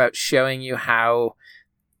think, about showing you how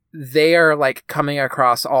they are, like, coming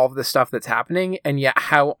across all of the stuff that's happening, and yet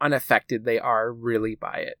how unaffected they are really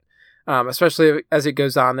by it. Especially as it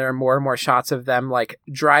goes on, there are more and more shots of them, like,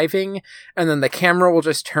 driving, and then the camera will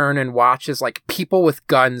just turn and watch as, like, people with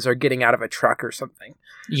guns are getting out of a truck or something.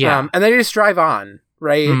 Yeah. And they just drive on,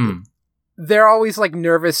 right? They're always, like,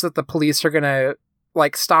 nervous that the police are gonna,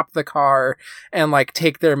 like, stop the car and, like,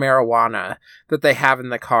 take their marijuana that they have in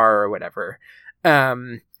the car or whatever.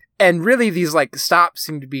 And really these, like, stops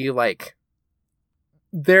seem to be, like,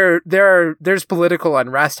 there's political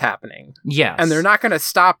unrest happening. Yes. And they're not going to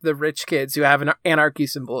stop the rich kids who have an anarchy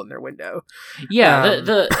symbol in their window. Yeah,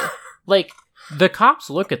 the cops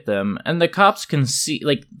look at them, and the cops can see,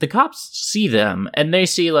 like, the cops see them, and they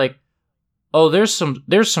see, like, oh, there's some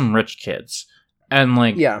rich kids. And,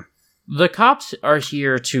 like, yeah. The cops are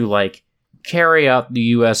here to, like, carry out the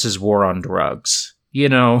U.S.'s war on drugs.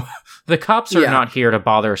 The cops are not here to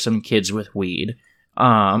bother some kids with weed.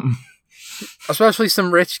 Especially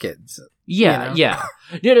some rich kids. Yeah, yeah.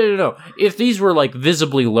 No. If these were, like,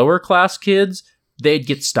 visibly lower class kids, they'd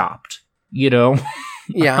get stopped, Yeah.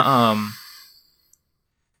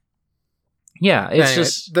 Yeah, it's anyway,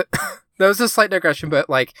 just... that was a slight digression, but,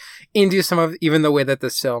 like, into some of even the way that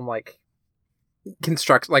this film, like,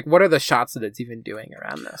 constructs, like, what are the shots that it's even doing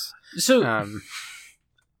around this? So,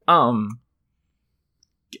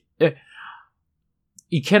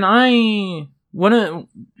 can I...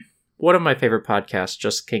 One of my favorite podcasts,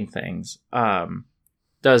 Just King Things,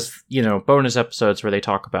 does, bonus episodes where they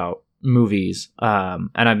talk about movies, and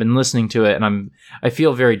I've been listening to it, and I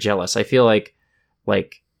feel very jealous. I feel like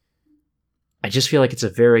I just feel like it's a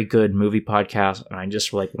very good movie podcast, and I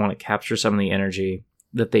just, like, want to capture some of the energy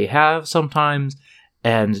that they have sometimes.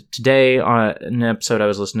 And today on an episode I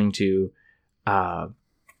was listening to,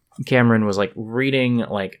 Cameron was, like, reading,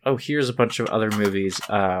 like, oh, here's a bunch of other movies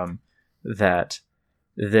that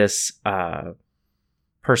this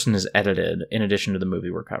person has edited in addition to the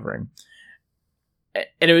movie we're covering.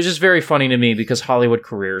 And it was just very funny to me because Hollywood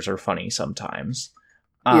careers are funny sometimes.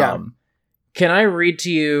 Can I read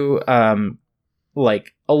to you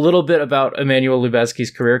like a little bit about Emmanuel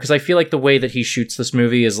Lubezki's career? Because I feel like the way that he shoots this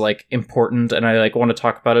movie is, like, important, and I, like, want to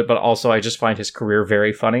talk about it, but also I just find his career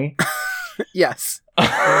very funny. Yes.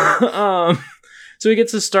 So he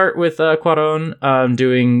gets to start with Cuarón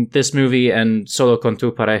doing this movie and Solo con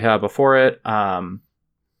tu pareja before it.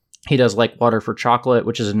 He does like Water for Chocolate,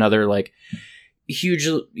 which is another like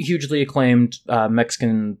hugely acclaimed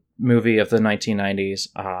Mexican movie of the 1990s.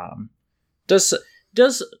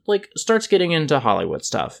 Does like starts getting into Hollywood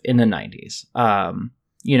stuff in the 90s.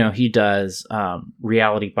 He does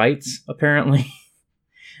Reality Bites apparently.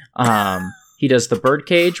 He does The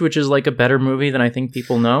Birdcage, which is like a better movie than I think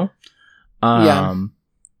people know. Kind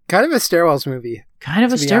of a stairwells movie. Kind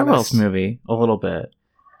of a stairwells movie, a little bit.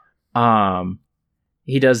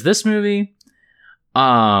 He does this movie.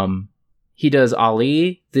 He does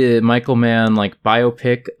Ali, the Michael Mann like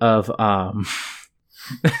biopic of. I'm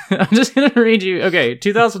just gonna read you. Okay,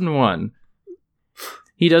 2001.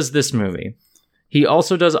 He does this movie. He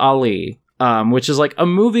also does Ali, which is like a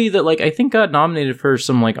movie that like I think got nominated for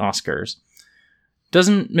some like Oscars.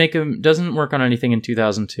 Doesn't work on anything in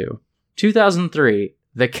 2002. 2003,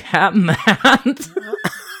 The Cat in the Hat.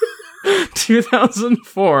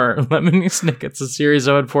 2004, Lemony Snicket's A Series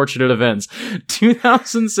of Unfortunate Events.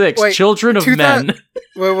 2006, Children of Men.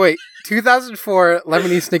 Wait. 2004,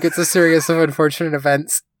 Lemony Snicket's A Series of Unfortunate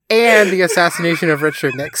Events and the Assassination of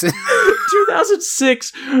Richard Nixon.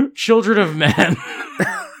 2006, Children of Men.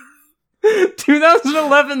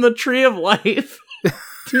 2011, The Tree of Life.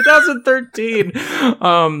 2013,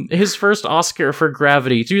 his first Oscar for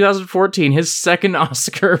Gravity. 2014, his second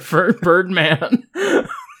Oscar for Birdman. I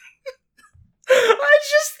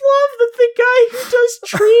just love that the guy who does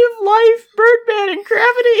Tree of Life, Birdman, and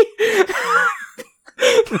Gravity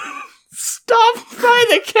stopped by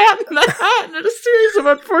the Cat in the Hat in a series of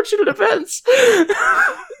unfortunate events.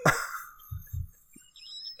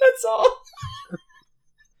 That's all.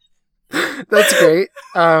 That's great.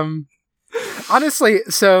 Honestly,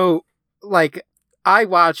 so like I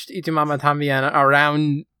watched Y tu mamá también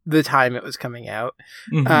around the time it was coming out.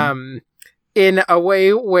 Mm-hmm. In a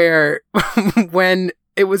way where when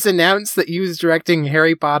it was announced that he was directing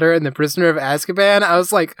Harry Potter and the Prisoner of Azkaban, I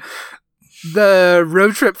was like, the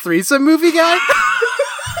road trip threesome movie guy?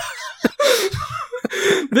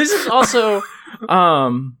 This is also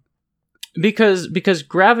because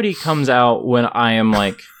Gravity comes out when I am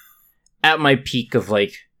like at my peak of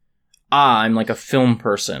like I'm like a film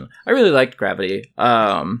person. I really liked Gravity.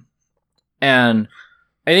 And I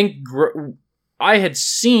think I had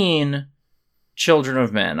seen Children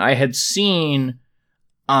of Men. I had seen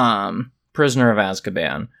Prisoner of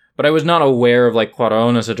Azkaban, but I was not aware of like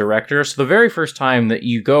Cuarón as a director. So the very first time that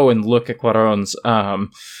you go and look at Cuarón's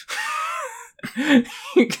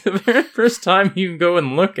the very first time you go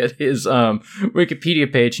and look at his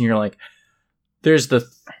Wikipedia page and you're like, there's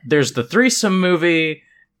the threesome movie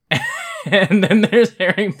and then there's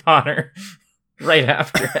Harry Potter right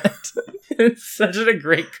after it. It's such a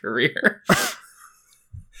great career.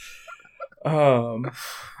 A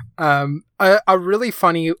really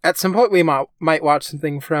funny. At some point, we might watch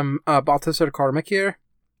something from Baltasar Kormákur,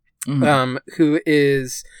 who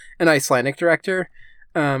is an Icelandic director.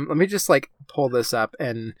 Let me just like pull this up,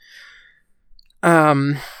 and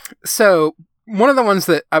so one of the ones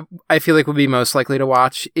that I feel like would be most likely to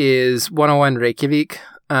watch is 101 Reykjavik,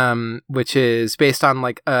 which is based on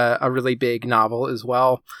like a really big novel as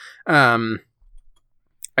well. I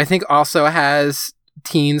think also has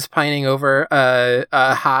teens pining over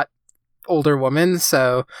a hot older woman,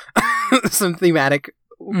 so some thematic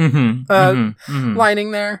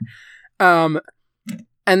lining there. And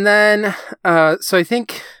then so I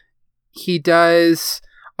think he does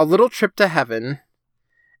A Little Trip to Heaven,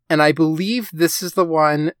 and I believe this is the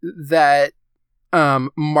one that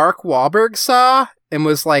Mark Wahlberg saw and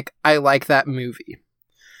was like, I like that movie.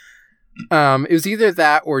 It was either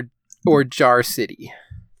that or Jar City.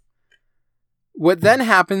 What then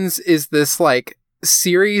happens is this like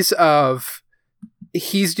series of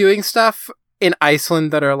he's doing stuff in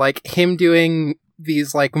Iceland that are like him doing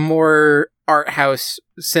these like more art house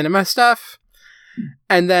cinema stuff,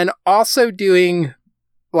 and then also doing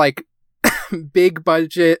like big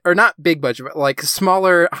budget, or not big budget, but like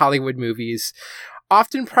smaller Hollywood movies,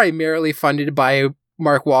 often primarily funded by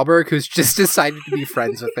Mark Wahlberg, who's just decided to be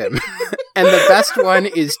friends with him. And the best one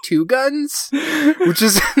is Two Guns, which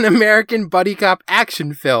is an American buddy cop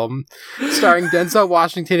action film starring Denzel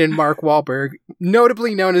Washington and Mark Wahlberg,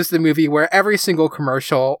 notably known as the movie where every single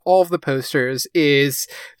commercial, all of the posters, is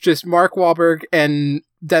just Mark Wahlberg and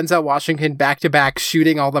Denzel Washington back to back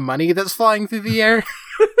shooting all the money that's flying through the air.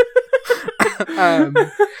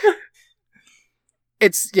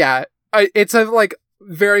 It's a like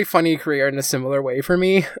very funny career in a similar way for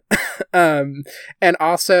me. And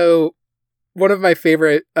also one of my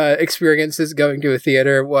favorite experiences going to a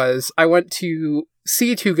theater was I went to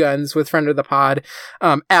see Two Guns with friend of the pod,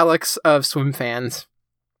 Alex of Swim Fans.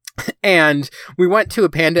 And we went to a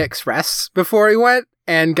Panda Express before we went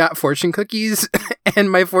and got fortune cookies.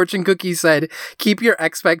 And my fortune cookie said, keep your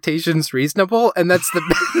expectations reasonable. And that's the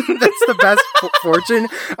that's the best fortune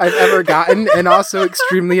I've ever gotten, and also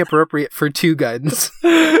extremely appropriate for Two Guns.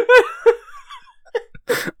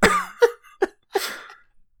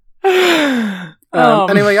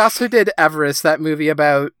 Anyway, I also did Everest, that movie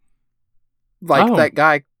about that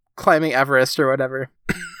guy climbing Everest or whatever.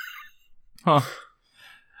 Huh.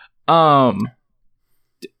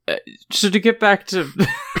 So to get back to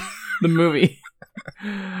the movie,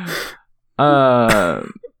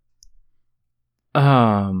 I'm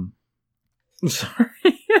sorry,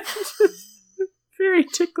 I'm just very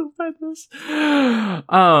tickled by this.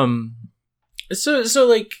 So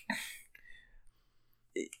like,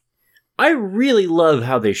 I really love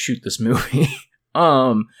how they shoot this movie.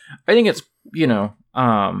 I think it's,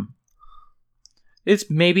 it's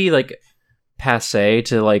maybe like passe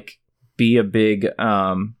to like be a big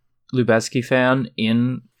Lubetzky fan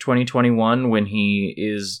in 2021 when he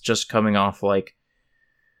is just coming off like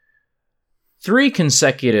three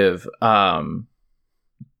consecutive Oscars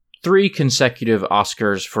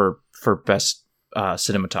for best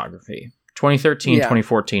cinematography. 2013,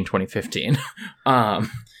 2014, 2015.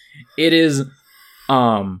 It is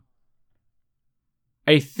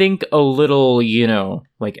I think a little,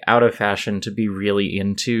 like out of fashion to be really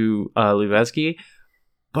into Lubetzky,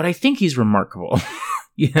 but I think he's remarkable,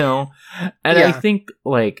 and I think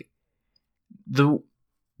like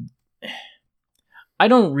I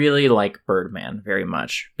don't really like Birdman very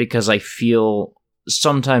much because I feel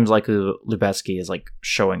sometimes like Lubetzky is like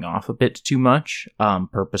showing off a bit too much,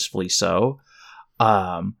 purposefully so.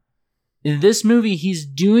 In this movie, he's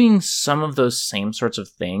doing some of those same sorts of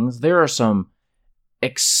things. There are some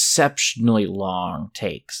exceptionally long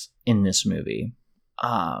takes in this movie.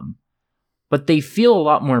 But they feel a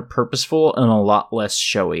lot more purposeful and a lot less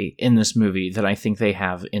showy in this movie than I think they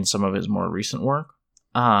have in some of his more recent work.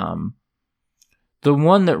 The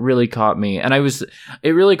one that really caught me, and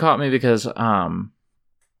it really caught me because we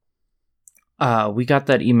got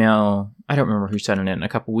that email, I don't remember who sent it in, a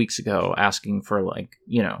couple weeks ago asking for like,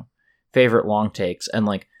 favorite long takes, and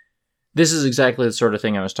like this is exactly the sort of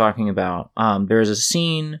thing I was talking about. There's a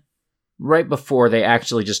scene right before they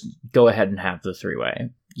actually just go ahead and have the three-way,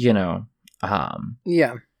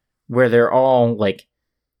 where they're all like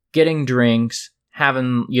getting drinks,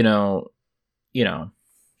 having a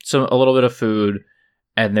little bit of food,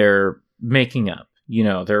 and they're making up.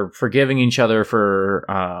 They're forgiving each other for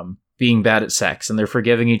being bad at sex, and they're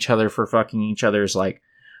forgiving each other for fucking each other's like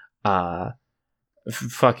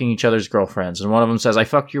fucking each other's girlfriends, and one of them says, "I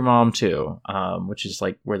fucked your mom too," which is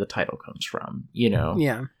like where the title comes from,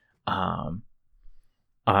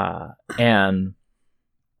 and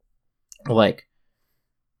like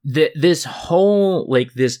this whole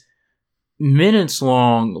like this minutes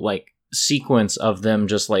long like sequence of them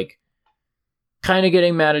just like kind of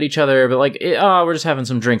getting mad at each other, but like we're just having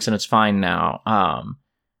some drinks and it's fine now,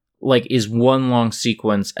 like is one long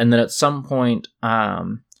sequence, and then at some point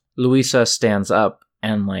Louisa stands up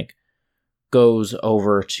and like goes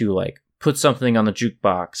over to like put something on the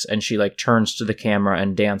jukebox, and she like turns to the camera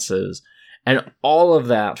and dances, and all of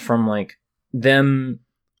that from like them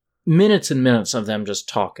minutes and minutes of them just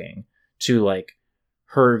talking to like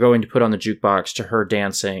her going to put on the jukebox to her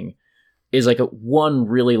dancing is like a one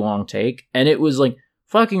really long take, and it was like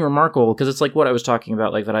fucking remarkable because it's like what I was talking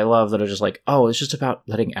about, like that I love that I just like, it's just about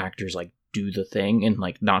letting actors like do the thing and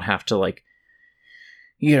like not have to like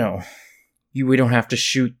we don't have to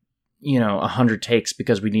shoot 100 takes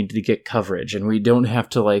because we need to get coverage, and we don't have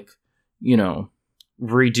to like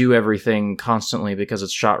redo everything constantly because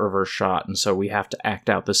it's shot reverse shot, and so we have to act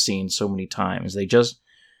out the scene so many times. They just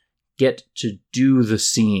get to do the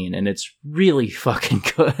scene, and it's really fucking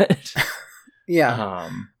good.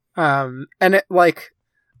 And it like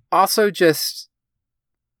also just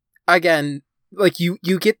again like you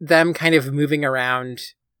get them kind of moving around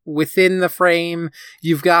within the frame.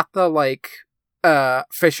 You've got the like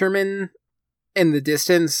fisherman in the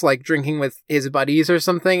distance like drinking with his buddies or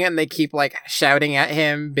something, and they keep like shouting at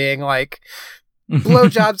him being like,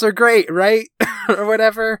 blowjobs are great, right? Or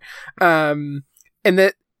whatever. And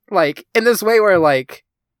that like in this way where like,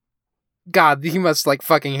 God, he must like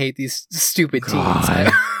fucking hate these stupid teens.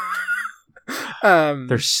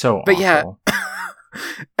 They're so awful. But yeah.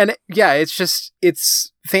 And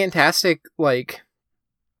it's fantastic. Like,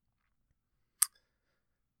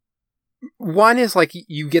 one is like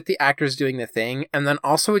you get the actors doing the thing, and then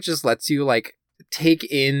also it just lets you like take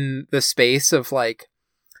in the space of like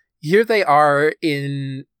here they are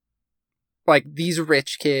in like these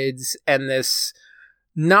rich kids and this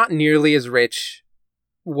not nearly as rich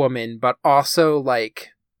woman, but also like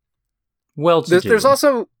there's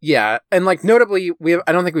also and like notably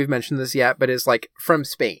I don't think we've mentioned this yet, but is like from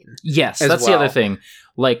Spain. Yes, that's the other thing.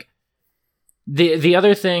 Like the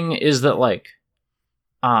other thing is that like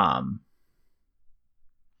I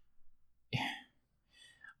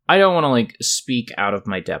don't want to like speak out of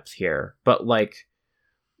my depth here, but like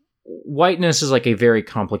whiteness is like a very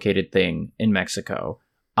complicated thing in Mexico.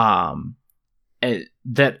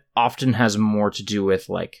 That often has more to do with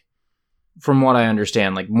like, from what I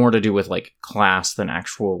understand, like more to do with like class than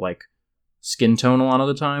actual like skin tone a lot of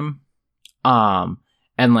the time.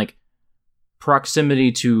 And like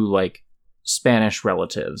proximity to like Spanish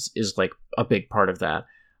relatives is like a big part of that.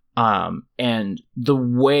 And the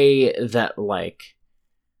way that like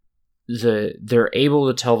they're able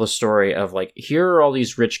to tell the story of like, here are all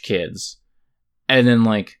these rich kids, and then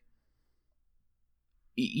like,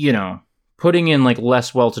 you know, putting in like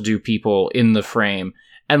less well-to-do people in the frame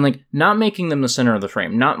and like not making them the center of the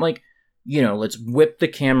frame, not like, you know, let's whip the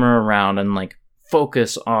camera around and like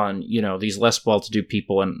focus on, you know, these less well-to-do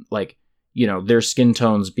people and like, you know, their skin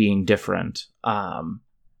tones being different, and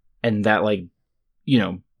that like, you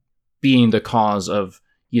know, being the cause of,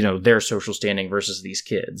 you know, their social standing versus these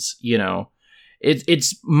kids. You know,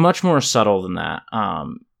 it's much more subtle than that,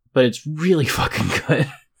 but it's really fucking good.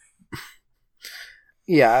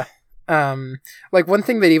 Yeah. Like one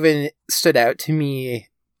thing that even stood out to me,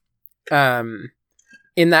 in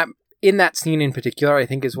that scene in particular, I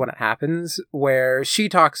think is when it happens, where she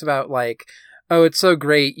talks about like, oh, it's so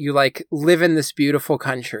great. You like live in this beautiful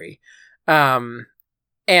country.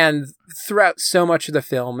 And throughout so much of the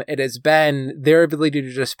film, it has been their ability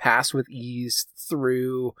to just pass with ease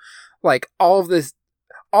through like all these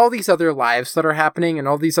other lives that are happening and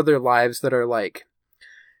all these other lives that are like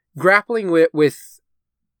grappling with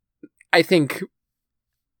I think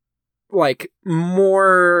like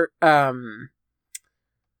more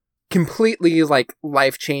completely like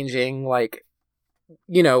life-changing, like,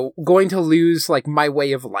 you know, going to lose like my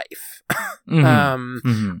way of life.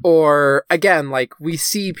 Or again, like we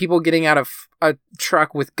see people getting out of a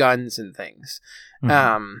truck with guns and things.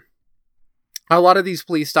 A lot of these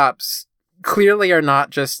police stops clearly are not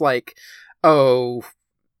just like, oh,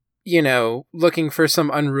 you know, looking for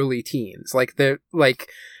some unruly teens. Like they're like,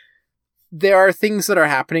 there are things that are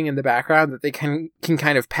happening in the background that they can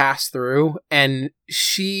kind of pass through. And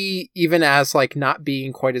she, even as like not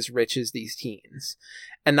being quite as rich as these teens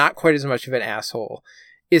and not quite as much of an asshole,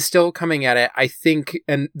 is still coming at it, I think.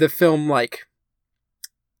 And the film like,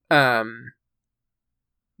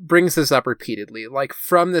 brings this up repeatedly, like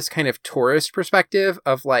from this kind of tourist perspective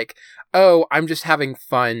of like, oh, I'm just having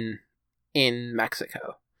fun in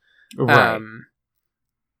Mexico. Right.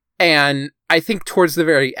 And I think towards the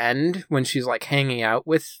very end, when she's like hanging out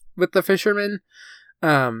with the fisherman,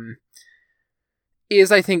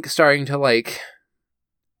 is I think starting to like,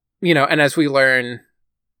 you know, and as we learn,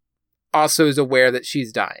 also is aware that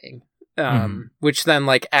she's dying, which then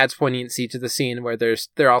like adds poignancy to the scene where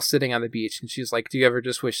they're all sitting on the beach and she's like, do you ever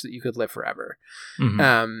just wish that you could live forever?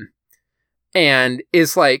 And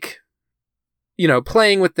is like, you know,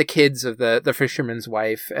 playing with the kids of the fisherman's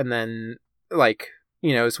wife, and then like,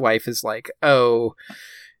 you know, his wife is like, oh,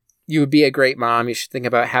 you would be a great mom. You should think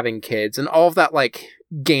about having kids. And all of that, like,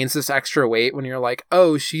 gains this extra weight when you're like,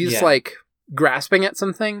 oh, she's, like, grasping at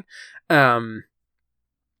something. But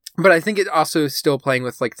I think it also is still playing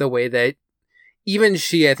with, like, the way that even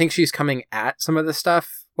I think she's coming at some of the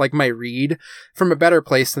stuff, like my read, from a better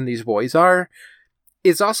place than these boys are.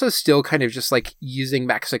 It's also still kind of just, like, using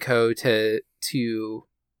Mexico to you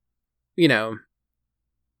know,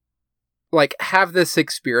 like have this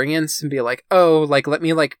experience and be like, oh, like let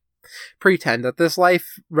me like pretend that this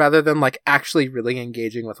life, rather than like actually really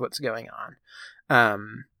engaging with what's going on.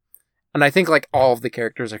 And I think like all of the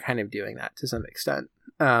characters are kind of doing that to some extent.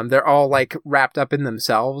 They're all like wrapped up in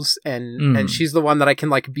themselves, and she's the one that I can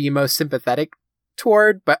like be most sympathetic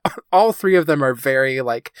toward, but all three of them are very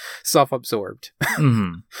like self-absorbed.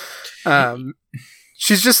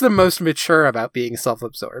 She's just the most mature about being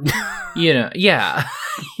self-absorbed. You know, yeah,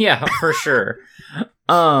 for sure.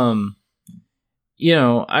 You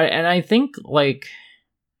know, I think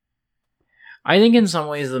in some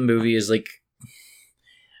ways the movie is like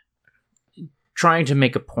trying to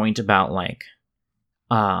make a point about like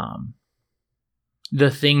the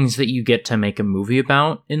things that you get to make a movie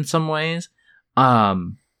about in some ways.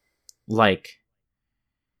 Like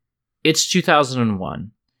it's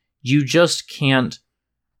 2001. You just can't.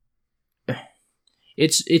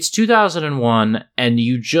 it's 2001, and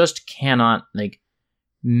you just cannot like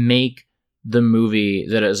make the movie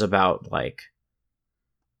that is about like,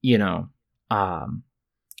 you know,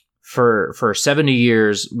 for 70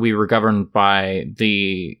 years we were governed by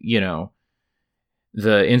the, you know,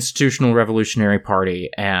 the Institutional Revolutionary Party,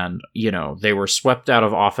 and, you know, they were swept out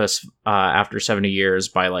of office after 70 years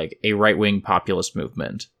by like a right-wing populist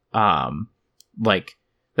movement. Like,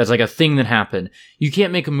 that's like a thing that happened. You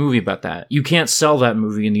can't make a movie about that. You can't sell that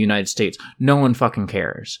movie in the United States. No one fucking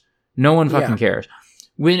cares. No one fucking cares.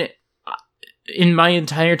 When, in my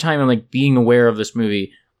entire time of like being aware of this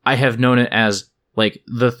movie, I have known it as like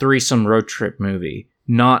the threesome road trip movie,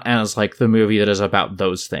 not as like the movie that is about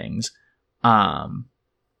those things. And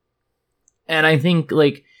I think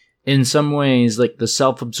like in some ways, like the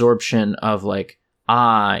self-absorption of like,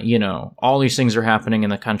 you know, all these things are happening in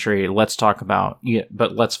the country. Let's talk about,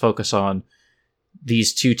 but let's focus on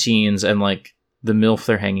these two teens and like the MILF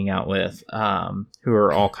they're hanging out with, who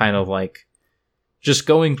are all kind of like just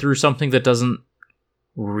going through something that doesn't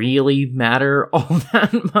really matter all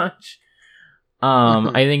that much.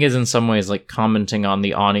 I think is in some ways like commenting on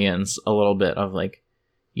the audience a little bit of like,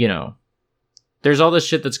 you know, there's all this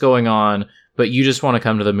shit that's going on, but you just want to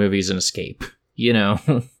come to the movies and escape, you know?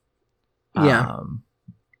 Yeah.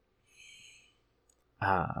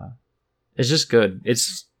 It's just good.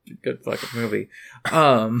 It's a good fucking movie.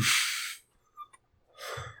 The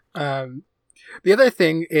other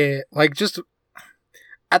thing is, like, just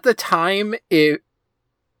at the time, it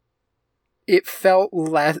felt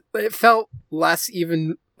less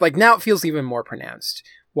even, like, now it feels even more pronounced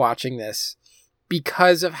watching this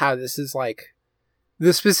because of how this is like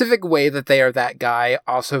the specific way that they are that guy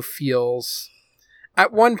also feels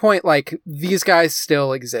at one point like these guys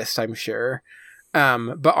still exist, I'm sure.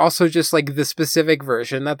 But also just like the specific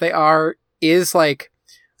version that they are is like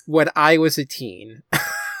when I was a teen.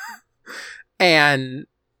 And,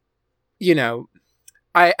 you know,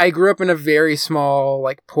 I grew up in a very small,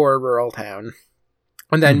 like poor rural town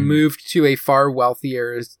and then moved to a far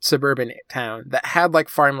wealthier suburban town that had like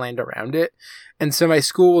farmland around it. And so my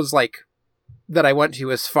school was like, that I went to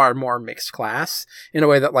was far more mixed class in a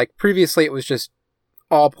way that like previously it was just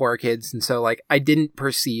all poor kids. And so like I didn't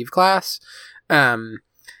perceive class. And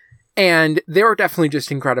there were definitely just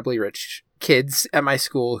incredibly rich kids at my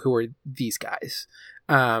school who were these guys,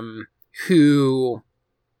 who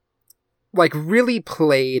like really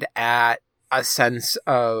played at a sense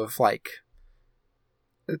of like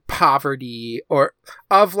poverty or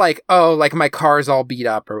of like, oh, like my car's all beat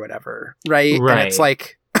up or whatever. Right. And it's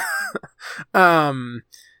like, and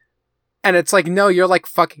it's like, no, you're like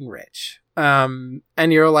fucking rich. And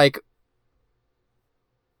you're like,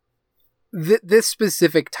 this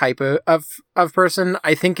specific type of person,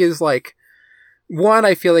 I think is like, one,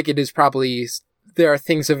 I feel like it is probably, there are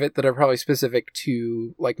things of it that are probably specific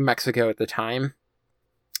to like Mexico at the time.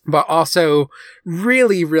 But also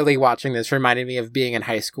really, really watching this reminded me of being in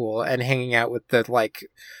high school and hanging out with the like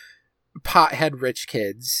pothead rich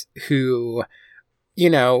kids who, you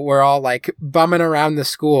know, were all like bumming around the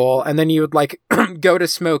school, and then you would like go to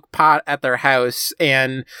smoke pot at their house,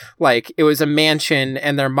 and like it was a mansion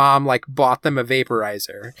and their mom like bought them a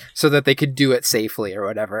vaporizer so that they could do it safely or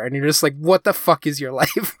whatever. And you're just like, what the fuck is your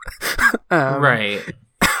life? Right.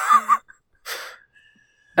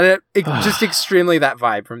 And it just extremely that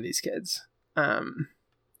vibe from these kids.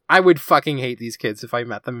 I would fucking hate these kids if I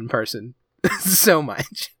met them in person so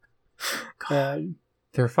much.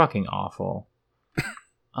 They're fucking awful.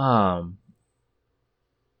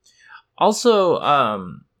 Also,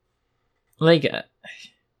 like,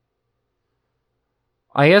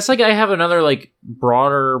 I guess, like, I have another, like,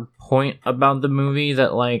 broader point about the movie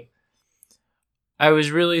that, like, I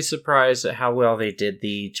was really surprised at how well they did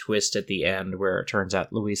the twist at the end where it turns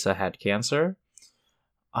out Luisa had cancer.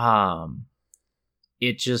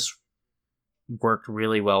 It just worked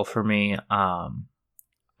really well for me.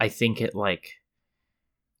 I think it, like,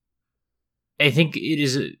 I think it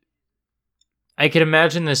is. I can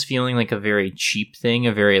imagine this feeling like a very cheap thing,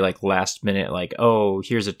 a very like last minute, like, oh,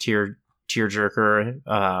 here's a tearjerker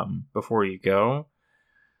before you go.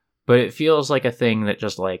 But it feels like a thing that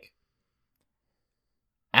just like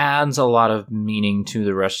adds a lot of meaning to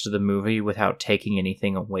the rest of the movie without taking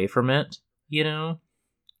anything away from it, you know?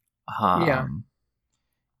 Yeah.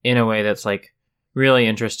 In a way that's like really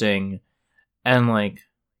interesting, and like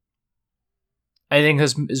I think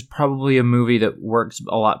this is probably a movie that works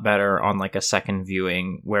a lot better on like a second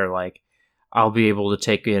viewing, where like I'll be able to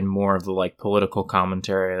take in more of the like political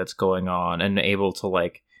commentary that's going on and able to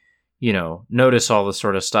like, you know, notice all the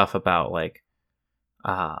sort of stuff about like,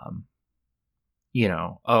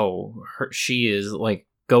 she is like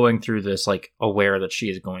going through this, like aware that she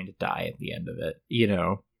is going to die at the end of it,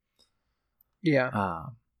 Yeah.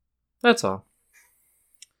 That's all.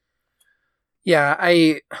 Yeah,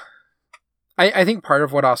 I think part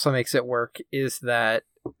of what also makes it work is that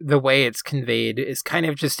the way it's conveyed is kind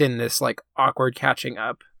of just in this like awkward catching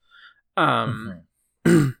up.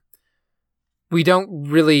 We don't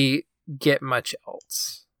really get much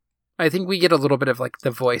else. I think we get a little bit of like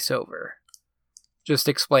the voiceover, just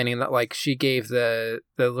explaining that like she gave the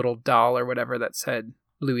little doll or whatever that said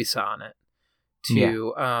Louisa on it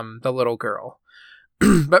to the little girl.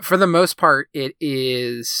 But for the most part, it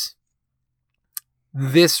is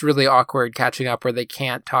this really awkward catching up where they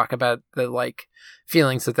can't talk about the like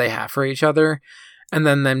feelings that they have for each other, and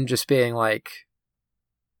then them just being like,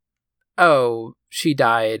 oh, she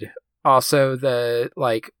died. Also, the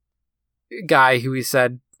like guy who he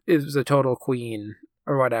said is a total queen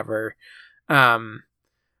or whatever.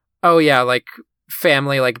 Oh yeah, like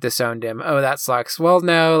family like disowned him. Oh, that sucks. Well,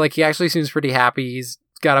 no, like he actually seems pretty happy. He's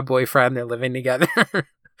got a boyfriend. They're living together.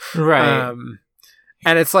 Right.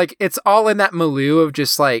 And it's like, it's all in that milieu of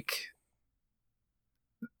just like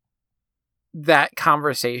that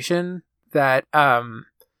conversation that I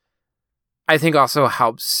think also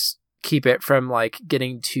helps keep it from like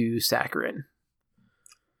getting too saccharine.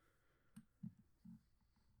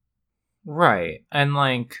 Right. And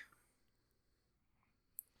like,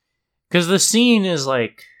 because the scene is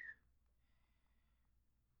like,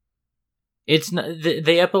 it's not,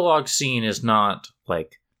 the epilogue scene is not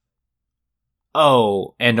like,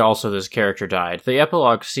 oh, and also this character died. The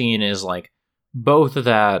epilogue scene is like both of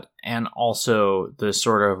that and also the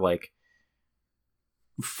sort of like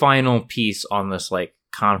final piece on this like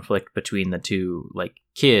conflict between the two like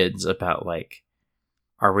kids about like,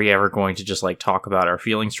 are we ever going to just like talk about our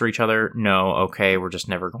feelings for each other? No. Okay. We're just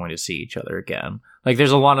never going to see each other again. Like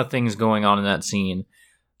there's a lot of things going on in that scene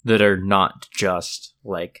that are not just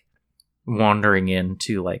like wandering in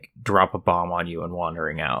to like drop a bomb on you and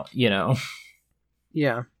wandering out,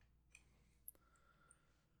 Yeah.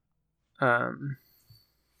 I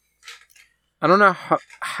don't know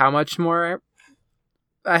how much more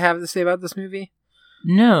I have to say about this movie.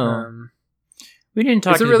 No. We didn't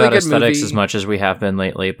talk really about aesthetics movie. as much as we have been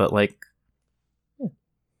lately, but like...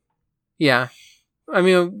 Yeah. I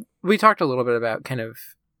mean, we talked a little bit about kind of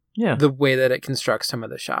the way that it constructs some of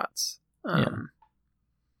the shots.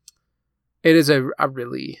 It is a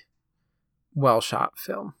really well-shot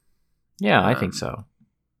film. Yeah, I think so.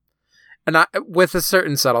 And with a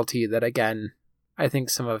certain subtlety that, again, I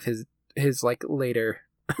think some of his like later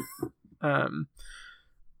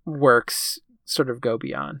works sort of go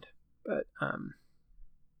beyond. But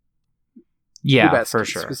yeah, for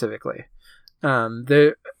sure. Specifically,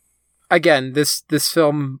 this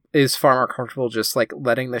film is far more comfortable just like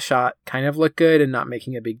letting the shot kind of look good and not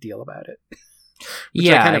making a big deal about it.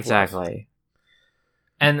 Yeah, exactly.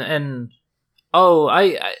 And oh,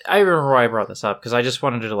 I remember why I brought this up, because I just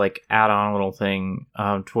wanted to like add on a little thing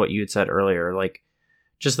to what you had said earlier, like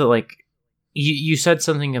just that like you said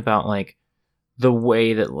something about like the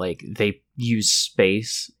way that like they use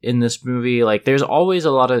space in this movie. Like there's a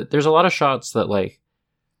lot of shots that like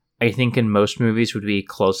I think in most movies would be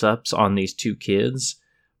close-ups on these two kids,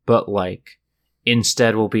 but like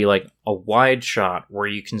instead will be like a wide shot where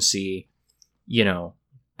you can see,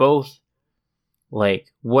 both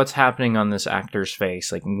like what's happening on this actor's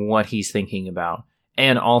face, like what he's thinking about,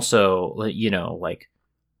 and also, like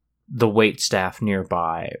the wait staff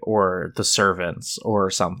nearby or the servants or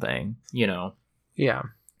something, Yeah.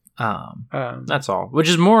 That's all, which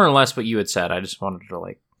is more or less what you had said. I just wanted to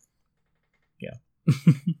like, yeah.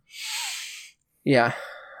 Yeah.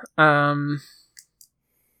 Do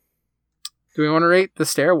we want to rate the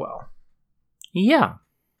stairwell? Yeah.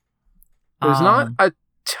 There's not a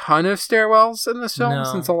ton of stairwells in this film,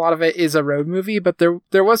 since a lot of it is a road movie, but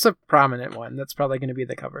there was a prominent one that's probably going to be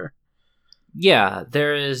the cover. Yeah,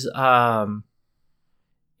 there is a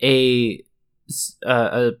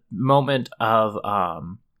moment of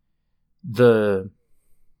the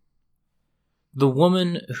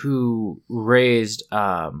woman who raised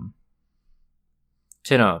Tenoch.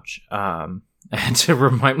 I had to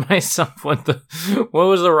remind myself what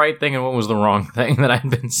was the right thing and what was the wrong thing that I'd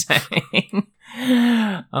been saying.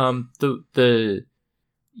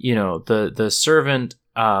 The servant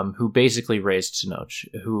who basically raised Tenoch,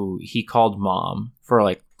 who he called mom for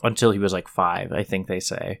like until he was like 5, I think they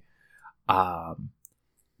say.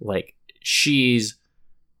 Like she's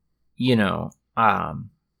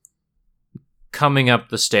coming up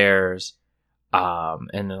the stairs, and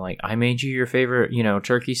then like, I made you your favorite,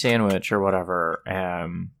 turkey sandwich or whatever.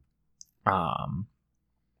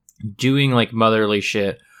 doing like motherly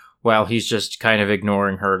shit while he's just kind of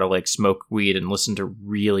ignoring her to like smoke weed and listen to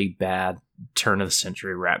really bad turn of the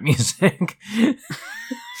century rap music.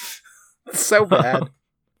 So bad.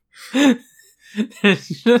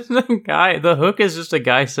 It's just a guy. The hook is just a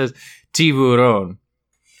guy says tiburon.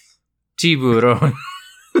 Tiburon.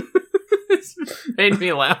 It's made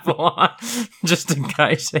me laugh a lot. Just a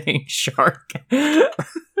guy saying shark. I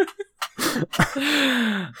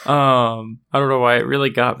don't know why it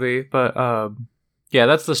really got me, but yeah,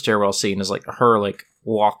 that's the stairwell scene, is like her like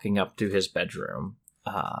walking up to his bedroom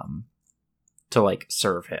to like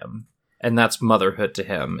serve him. And that's motherhood to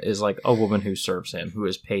him, is like a woman who serves him, who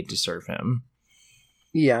is paid to serve him.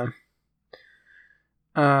 Yeah.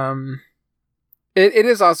 It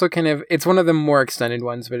is also kind of, it's one of the more extended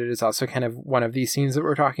ones, but it is also kind of one of these scenes that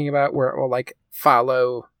we're talking about where it will like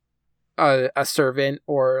follow a servant,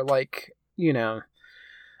 or like, you know,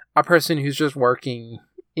 a person who's just working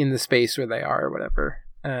in the space where they are or whatever.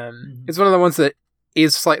 It's one of the ones that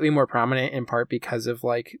is slightly more prominent, in part because of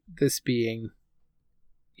like this being,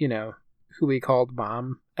 you know, who we called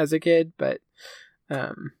mom as a kid. But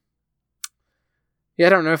yeah, I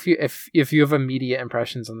don't know if you have immediate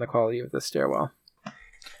impressions on the quality of the stairwell.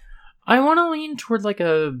 I want to lean toward like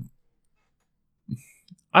a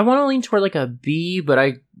B, but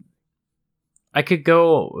I could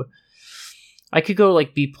go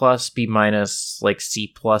like B plus, B minus, like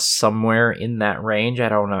C plus, somewhere in that range. I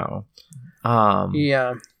don't know.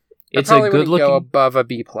 Yeah, it's I probably a good looking, go above a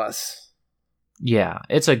B plus. Yeah,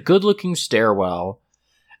 it's a good looking stairwell,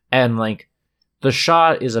 and like the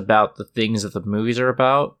shot is about the things that the movie is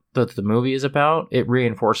about. It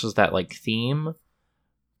reinforces that like theme,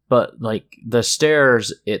 but like the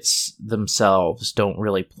stairs themselves don't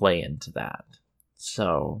really play into that.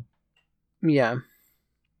 So yeah.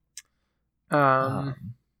 I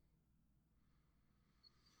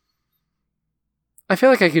feel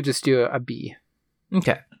like I could just do a B.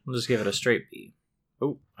 Okay, I'll just give it a straight B.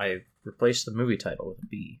 Oh, I replaced the movie title with a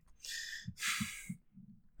B.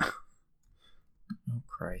 Oh,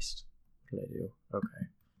 Christ. What did I do?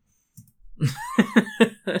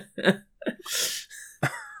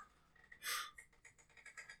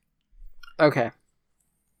 Okay.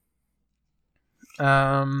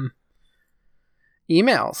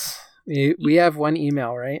 Emails. We have one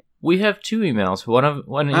email, right? We have two emails.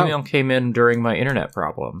 One email came in during my internet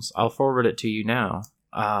problems. I'll forward it to you now.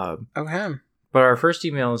 Okay. But our first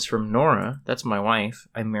email is from Nora. That's my wife.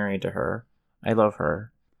 I'm married to her. I love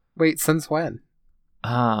her. Wait, since when?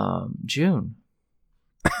 June.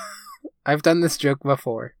 I've done this joke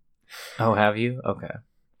before. Oh, have you? Okay.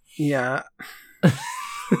 Yeah.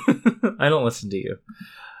 I don't listen to you.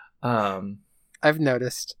 I've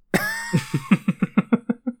noticed.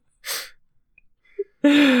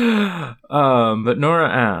 But Nora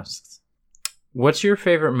asks, what's your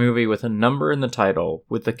favorite movie with a number in the title,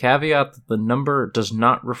 with the caveat that the number does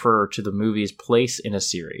not refer to the movie's place in a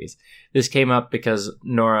series? This came up because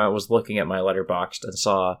Nora was looking at my Letterboxd and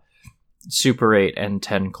saw Super 8 and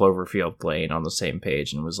 10 Cloverfield Lane on the same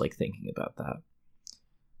page and was like thinking about that.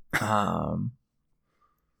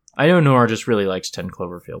 I know Nora just really likes 10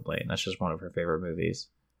 Cloverfield Lane. That's just one of her favorite movies.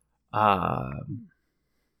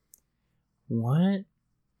 What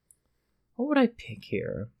would I pick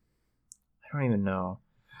here? I don't even know.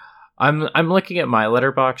 I'm looking at my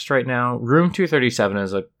Letterboxd right now. Room 237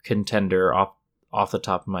 is a contender off the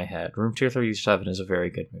top of my head. Room 237 is a very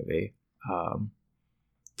good movie.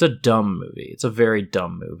 It's a dumb movie. It's a very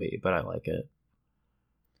dumb movie, but I like it.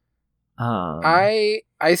 I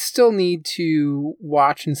still need to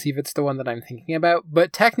watch and see if it's the one that I'm thinking about,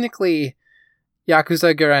 but technically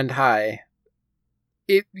Yakuza Gurandhai,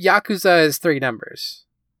 Yakuza is 3 numbers.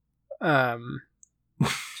 I'm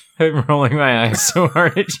rolling my eyes so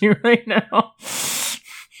hard at you right now.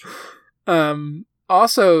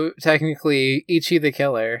 Also, technically, Ichi the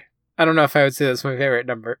Killer. I don't know if I would say that's my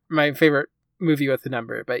favorite movie with the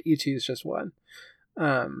number, but Ichi is just one.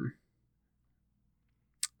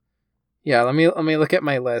 Yeah, let me look at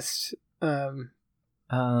my list. Scrolling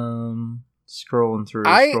through.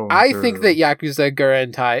 I think that Yakuza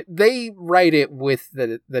Gurandhai, they write it with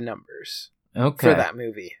the numbers. Okay. For that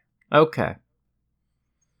movie. Okay.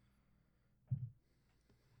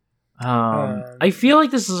 I feel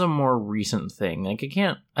like this is a more recent thing. Like,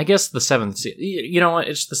 I guess the 7th seal. You know what?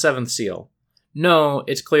 It's the 7th seal. No,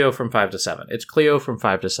 it's Cleo from 5 to 7. It's Cleo from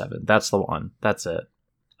 5 to 7. That's the one. That's it.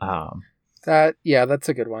 That's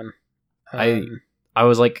a good one. I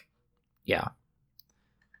was like, yeah.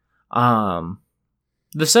 The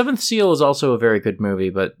 7th seal is also a very good movie,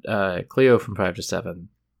 but Cleo from 5 to 7.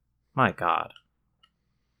 My God.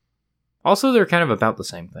 Also, they're kind of about the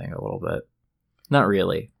same thing a little bit. Not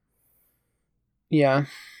really. Yeah.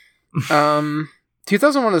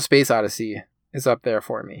 2001: A Space Odyssey is up there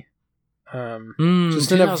for me. Just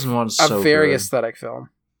 2001 is so a very good. aesthetic film.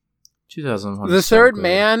 2001. The is so Third good.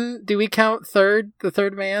 Man. Do we count The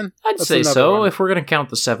Third Man? I'd That's say another so. one. If we're gonna count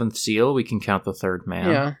the Seventh Seal, we can count the Third Man.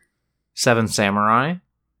 Yeah. Seven Samurai.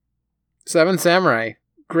 Seven Samurai.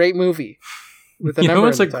 Great movie. With a You know number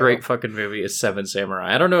what's in a the great title. fucking movie is Seven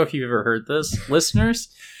Samurai. I don't know if you've ever heard this, listeners.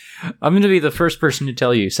 I'm going to be the first person to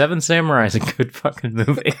tell you Seven Samurai is a good fucking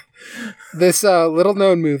movie. This little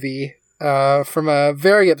known movie from a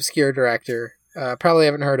very obscure director. Probably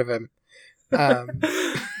haven't heard of him.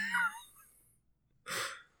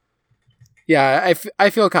 Yeah, I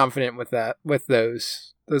feel confident with that. With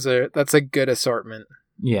that's a good assortment.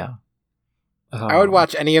 Yeah. I would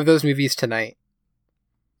watch any of those movies tonight.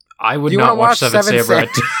 I would Do you not wanna watch Seven Samurai.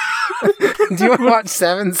 Do you want to watch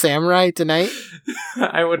Seven Samurai tonight?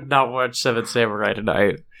 I would not watch Seven Samurai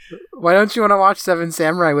tonight. Why don't you want to watch Seven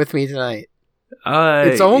Samurai with me tonight?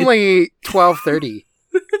 It's It's only 12:30.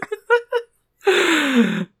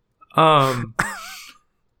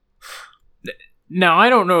 Now I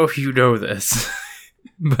don't know if you know this,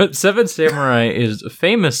 but Seven Samurai is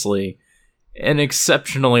famously an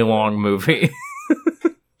exceptionally long movie.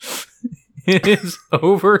 It is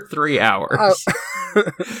over 3 hours.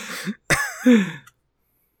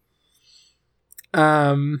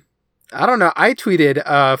 I don't know. I tweeted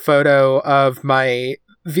a photo of my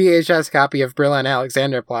VHS copy of Brilliant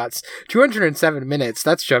Alexander Plots. 207 minutes.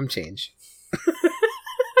 That's jump change.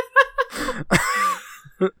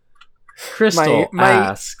 Crystal my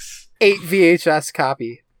asks. 8 VHS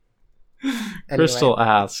copy. Anyway. Crystal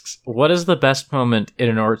asks, "What is the best moment in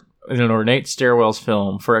an ornate stairwells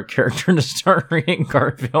film for a character to start reading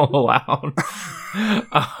Garfield aloud?"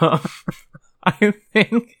 I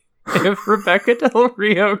think if Rebecca Del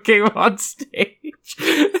Rio came on stage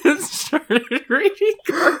and started reading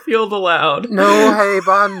Garfield aloud. No hey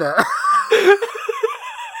banda.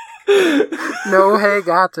 No hey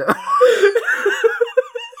gato.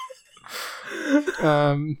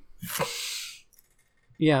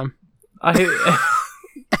 Yeah.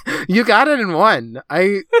 You got it in one.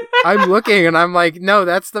 I'm looking and I'm like, no,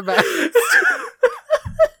 that's the best.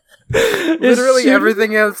 Literally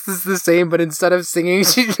everything else is the same, but instead of singing,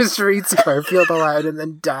 she just reads Garfield aloud and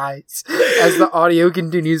then dies as the audio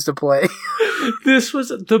continues to play. This was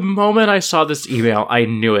the moment I saw this email. I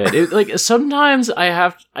knew it. Like sometimes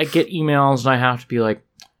I get emails and I have to be like,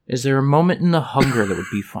 is there a moment in The Hunger that would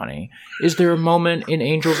be funny? Is there a moment in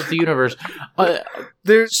Angels of the Universe?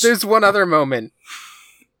 There's one other moment.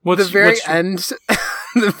 The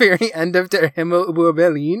very end of Der Himmel über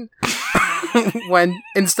Berlin, when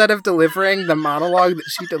instead of delivering the monologue that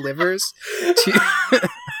she delivers,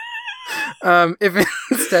 if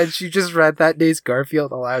instead she just read that day's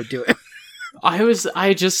Garfield aloud to him.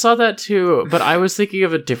 I just saw that too, but I was thinking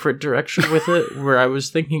of a different direction with it, where I was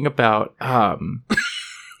thinking about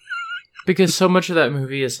because so much of that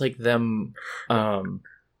movie is like them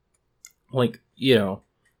like, you know,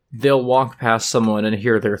 they'll walk past someone and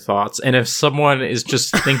hear their thoughts, and if someone is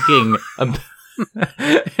just thinking and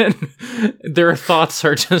their thoughts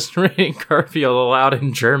are just reading Garfield aloud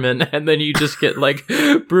in German, and then you just get like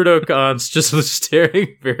Bruno Ganz just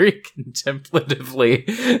staring very contemplatively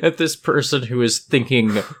at this person who is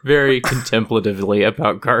thinking very contemplatively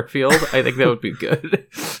about Garfield. I think that would be good.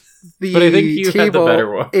 But I think you had the better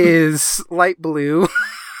one. Is light blue.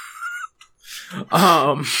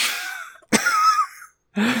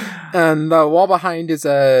 And the wall behind is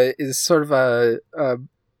sort of a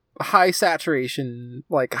high saturation,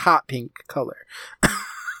 like hot pink color.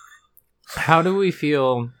 How do we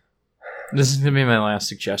feel? This is gonna be my last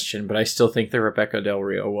suggestion, but I still think the Rebecca Del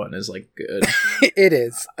Rio one is like good. It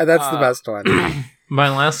is. That's the best one.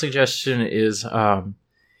 My last suggestion is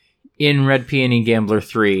in Red Peony Gambler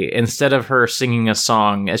 3, instead of her singing a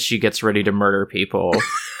song as she gets ready to murder people,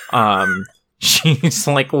 she's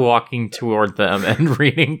like walking toward them and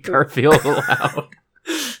reading Garfield aloud.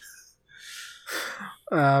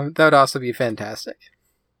 That would also be fantastic.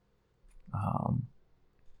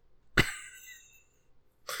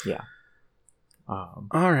 Yeah. All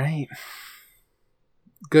right.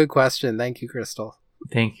 Good question. Thank you, Crystal.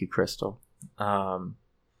 Thank you, Crystal.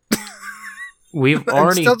 We've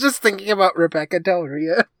already... I'm still just thinking about Rebecca Del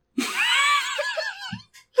Rio.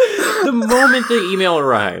 The moment the email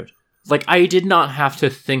arrived, like, I did not have to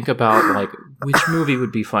think about, like, which movie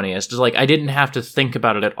would be funniest. Just, like, I didn't have to think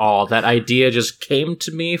about it at all. That idea just came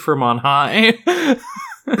to me from on high.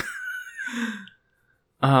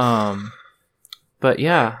 But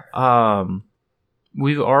yeah,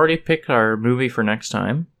 we've already picked our movie for next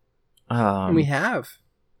time. We have.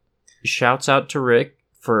 Shouts out to Rick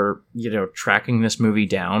for, tracking this movie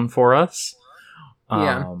down for us.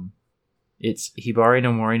 It's Hibari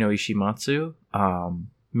no Mori no Ishimatsu.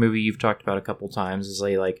 Movie you've talked about a couple times is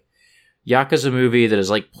a like Yakuza movie that is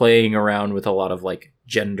like playing around with a lot of like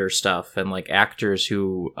gender stuff and like actors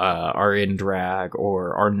who are in drag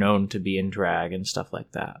or are known to be in drag and stuff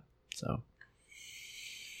like that. So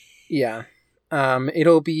yeah,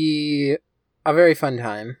 it'll be a very fun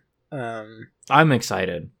time. I'm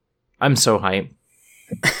excited. I'm so hyped.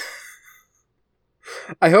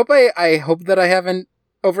 I hope that I haven't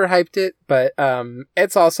overhyped it, but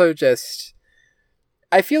it's also just,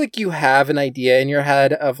 I feel like you have an idea in your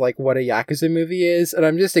head of like what a Yakuza movie is, and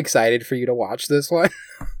I'm just excited for you to watch this one.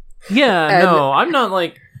 Yeah, no, I'm not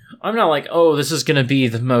like, oh, this is gonna be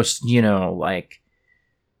the most, like,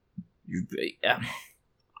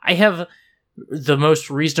 I have the most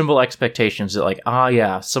reasonable expectations that like,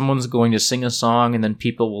 someone's going to sing a song and then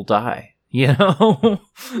people will die. Yeah.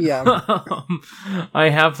 I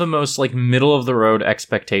have the most like middle of the road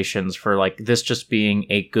expectations for like this just being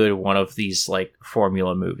a good one of these like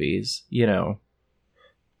formula movies, Yeah.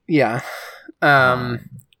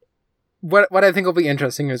 What I think will be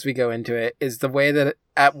interesting as we go into it is the way that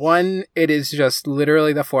at one it is just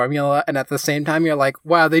literally the formula, and at the same time you're like,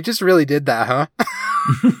 wow, they just really did that, huh?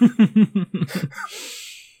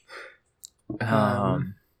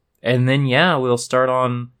 And then we'll start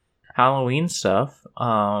on Halloween stuff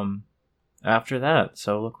after that,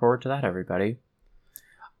 so look forward to that, everybody.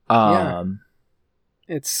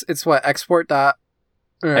 It's what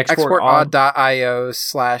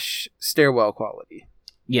exportodd.io/stairwell quality.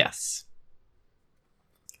 Yes.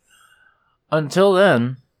 Until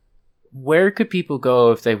then, where could people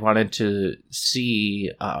go if they wanted to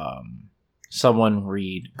see someone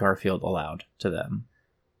read Garfield aloud to them?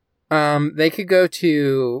 They could go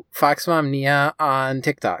to Fox Mom Nia on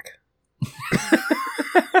TikTok.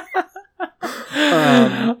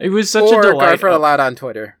 It was such a delight. Garfield aloud on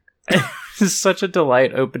Twitter. It was such a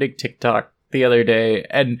delight opening TikTok the other day,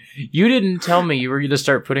 and you didn't tell me you were going to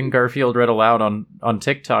start putting Garfield read aloud on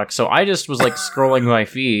TikTok, so I just was like scrolling my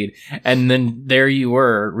feed, and then there you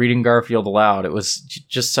were reading Garfield aloud. It was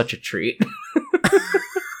just such a treat.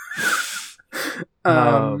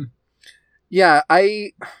 Yeah,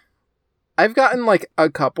 I've gotten like a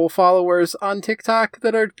couple followers on TikTok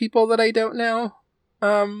that are people that I don't know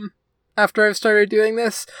after I've started doing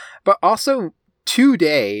this, but also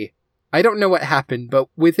today, I don't know what happened, but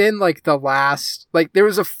within like the last, like there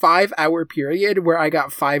was a 5-hour period where I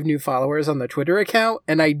got 5 new followers on the Twitter account,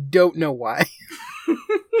 and I don't know why.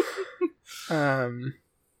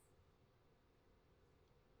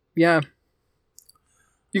 Yeah.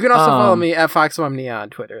 You can also follow me at FoxMomNia on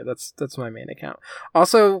Twitter. That's my main account.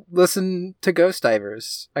 Also, listen to Ghost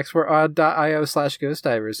Divers. exportodd.io/Ghost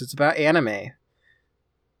Divers. It's about anime.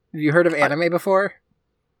 Have you heard of anime before?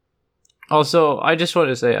 Also, I just want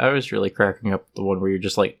to say, I was really cracking up the one where you're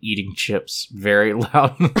just like eating chips very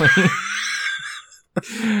loudly.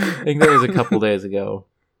 I think that was a couple days ago.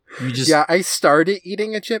 Yeah, I started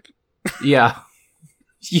eating a chip. Yeah.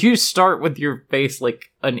 You start with your face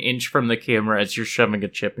like an inch from the camera as you're shoving a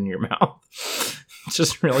chip in your mouth. It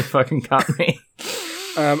just really fucking got me.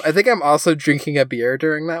 I think I'm also drinking a beer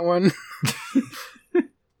during that one.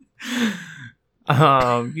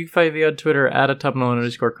 You can find me on Twitter at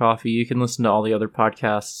 @autumnal_coffee. You can listen to all the other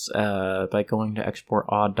podcasts by going to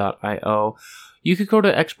exportodd.io. You could go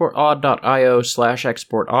to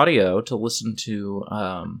exportodd.io/exportaudio to listen to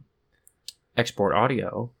Export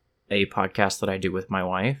Audio, a podcast that I do with my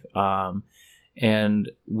wife.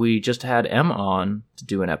 And we just had Em on to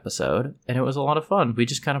do an episode, and it was a lot of fun. We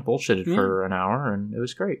just kind of bullshitted for an hour, and it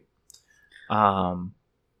was great. Yeah.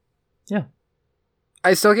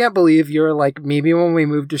 I still can't believe you're like, maybe when we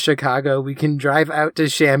move to Chicago, we can drive out to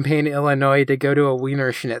Champaign, Illinois to go to a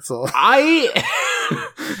Wiener Schnitzel.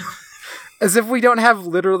 As if we don't have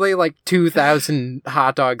literally like 2,000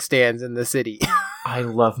 hot dog stands in the city. I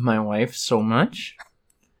love my wife so much.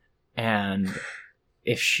 And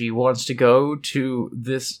if she wants to go to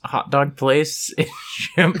this hot dog place in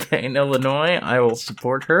Champaign, Illinois, I will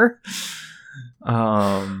support her.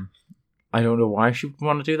 I don't know why she would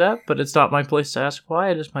want to do that, but it's not my place to ask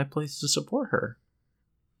why. It is my place to support her.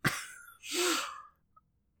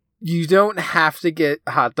 You don't have to get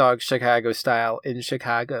hot dogs Chicago style in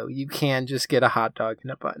Chicago. You can just get a hot dog in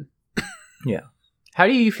a bun. Yeah. How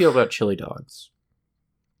do you feel about chili dogs?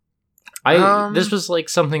 This was like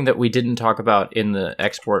something that we didn't talk about in the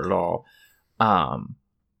export at all. I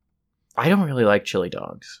don't really like chili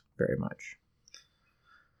dogs very much.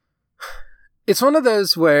 It's one of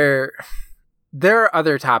those where there are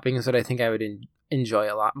other toppings that I think I would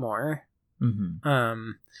enjoy a lot more.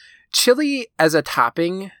 Mm-hmm. Chili as a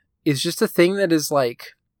topping is just a thing that is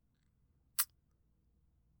like...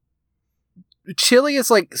 Chili is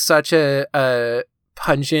like such a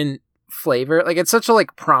pungent flavor. Like, it's such a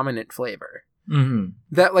like prominent flavor. Mm-hmm.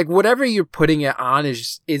 That like whatever you're putting it on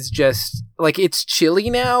is just like, it's chili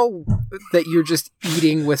now that you're just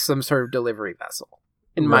eating with some sort of delivery vessel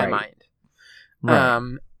in my mind.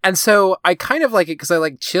 Right. And so I kind of like it because I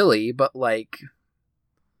like chili, but like,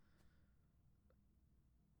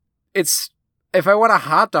 it's, if I want a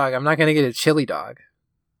hot dog, I'm not going to get a chili dog.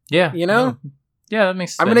 Yeah. You know? Yeah, that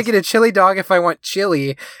makes sense. I'm going to get a chili dog if I want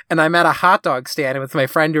chili, and I'm at a hot dog stand with my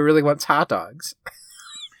friend who really wants hot dogs.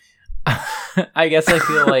 I guess I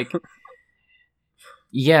feel like,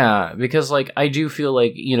 yeah, because like I do feel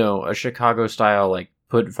like, you know, a Chicago style, like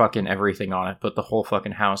put fucking everything on it, put the whole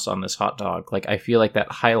fucking house on this hot dog. Like, I feel like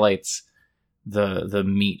that highlights the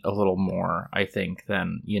meat a little more, I think,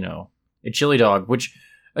 than, you know, a chili dog, which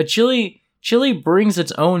a chili brings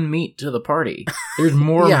its own meat to the party. There's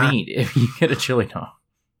more meat if you get a chili dog.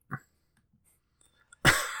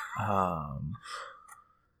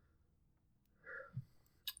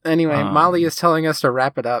 Anyway, Molly is telling us to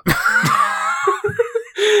wrap it up.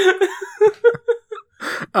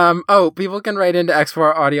 People can write into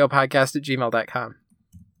x4audiopodcast@gmail.com.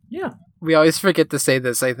 Yeah. We always forget to say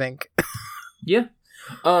this, I think. Yeah.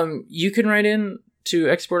 You can write in to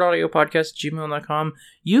exportaudiopodcast@gmail.com.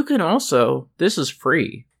 You can also, this is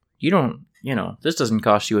free. You don't, you know, this doesn't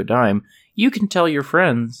cost you a dime. You can tell your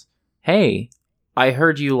friends, hey, I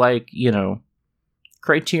heard you like, you know,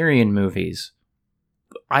 Criterion movies.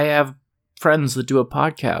 I have friends that do a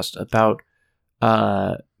podcast about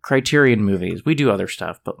Criterion movies. We do other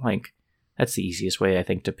stuff, but like, that's the easiest way, I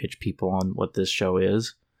think, to pitch people on what this show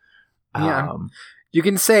is. Yeah. You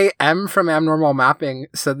can say M from Abnormal Mapping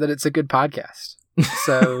said that it's a good podcast.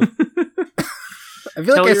 So I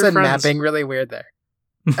feel like I said friends. mapping really weird there.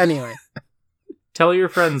 Anyway. Tell your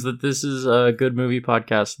friends that this is a good movie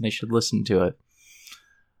podcast and they should listen to it.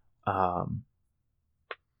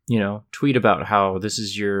 You know, tweet about how this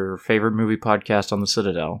is your favorite movie podcast on the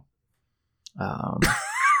Citadel.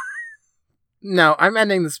 No, I'm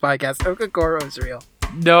ending this podcast. Okagoro is real.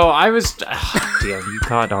 No, I was... damn, you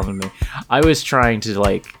caught on to me. I was trying to,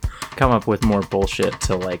 like, come up with more bullshit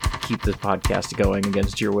to, like, keep this podcast going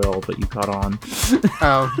against your will, but you caught on.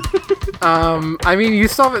 I mean, you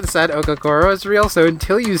still haven't said Okagoro is real, so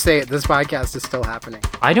until you say it, this podcast is still happening.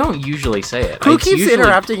 I don't usually say it. Who keeps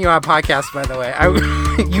interrupting you on podcasts, by the way?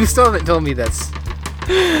 You still haven't told me this.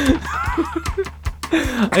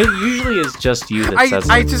 It usually is just you that says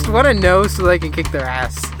it. I just want to know so they can kick their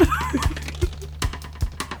ass.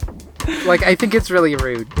 Like, I think it's really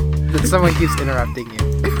rude that someone keeps interrupting you.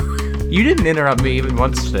 You didn't interrupt me even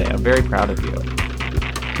once today. I'm very proud of you.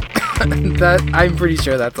 I'm pretty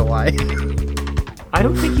sure that's a lie. I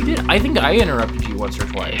don't think you did. I think I interrupted you once or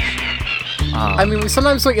twice. I mean,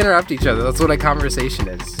 sometimes we interrupt each other. That's what a conversation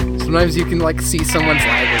is. Sometimes you can, like, see someone's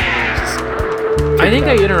live and just... I think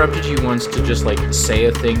I interrupted you once to just, like, say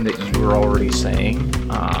a thing that you were already saying.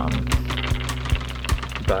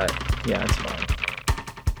 But, yeah, it's fine.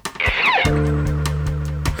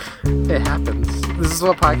 It happens. This is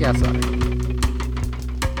what podcasts are.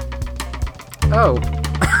 Oh.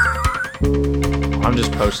 I'm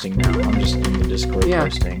just posting now. I'm just in the Discord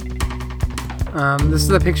posting. This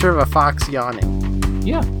is a picture of a fox yawning.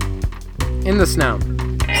 Yeah. In the snow.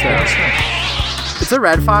 It's a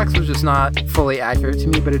red fox, which is not fully accurate to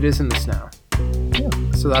me, but it is in the snow. Yeah.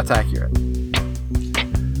 So that's accurate.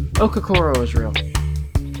 Okakoro is real.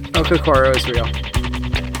 Okakoro is real.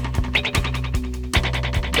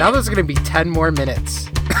 Now there's going to be 10 more minutes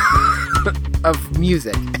of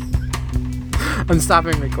music. I'm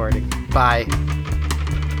stopping recording. Bye.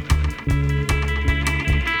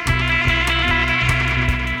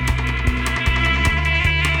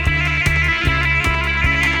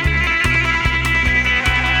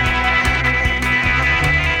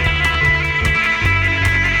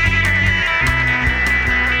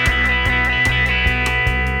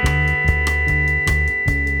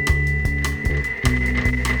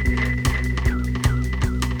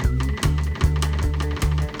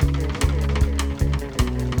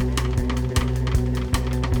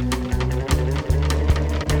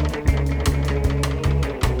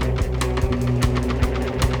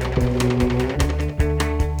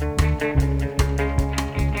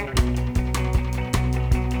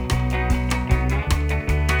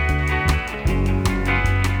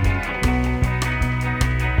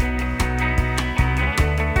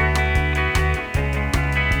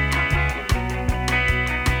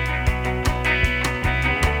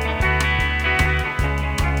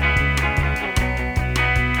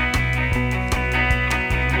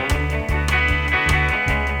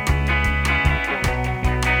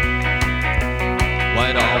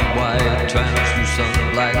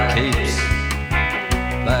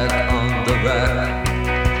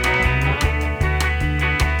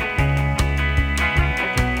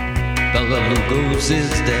 Lugos is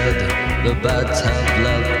dead. The bats have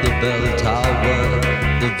left the bell tower.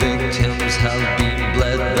 The victims have been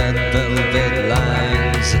bled. Red velvet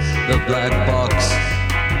lines. The black box.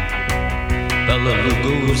 Bela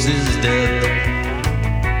Lugos is dead.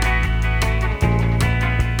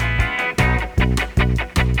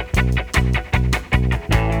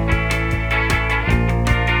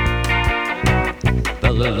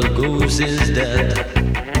 Bela Lugos is dead.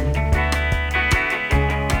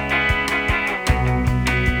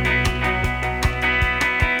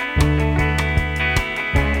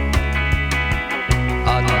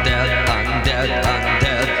 Undead, undead,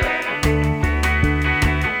 undead.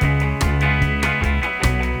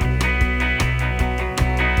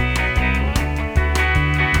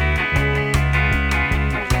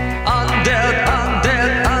 Undead,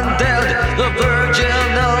 undead, undead. The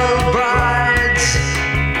virginal brides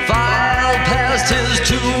file past his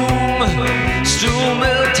tomb.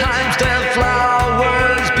 Stupid times their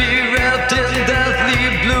flowers bereft in deathly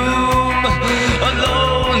bloom.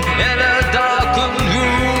 Alone in a darkened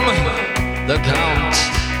room, the Count.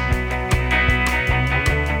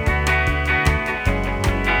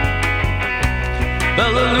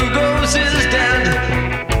 Bela Lugos is dead.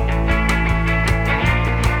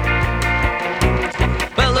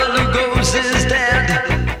 Bela Lugos is dead.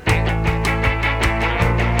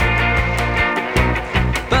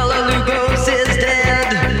 Bela Lugos is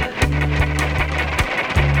dead.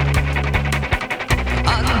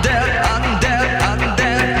 Undead, undead,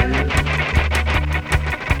 undead.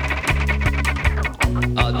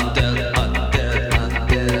 Undead, undead,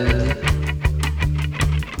 undead.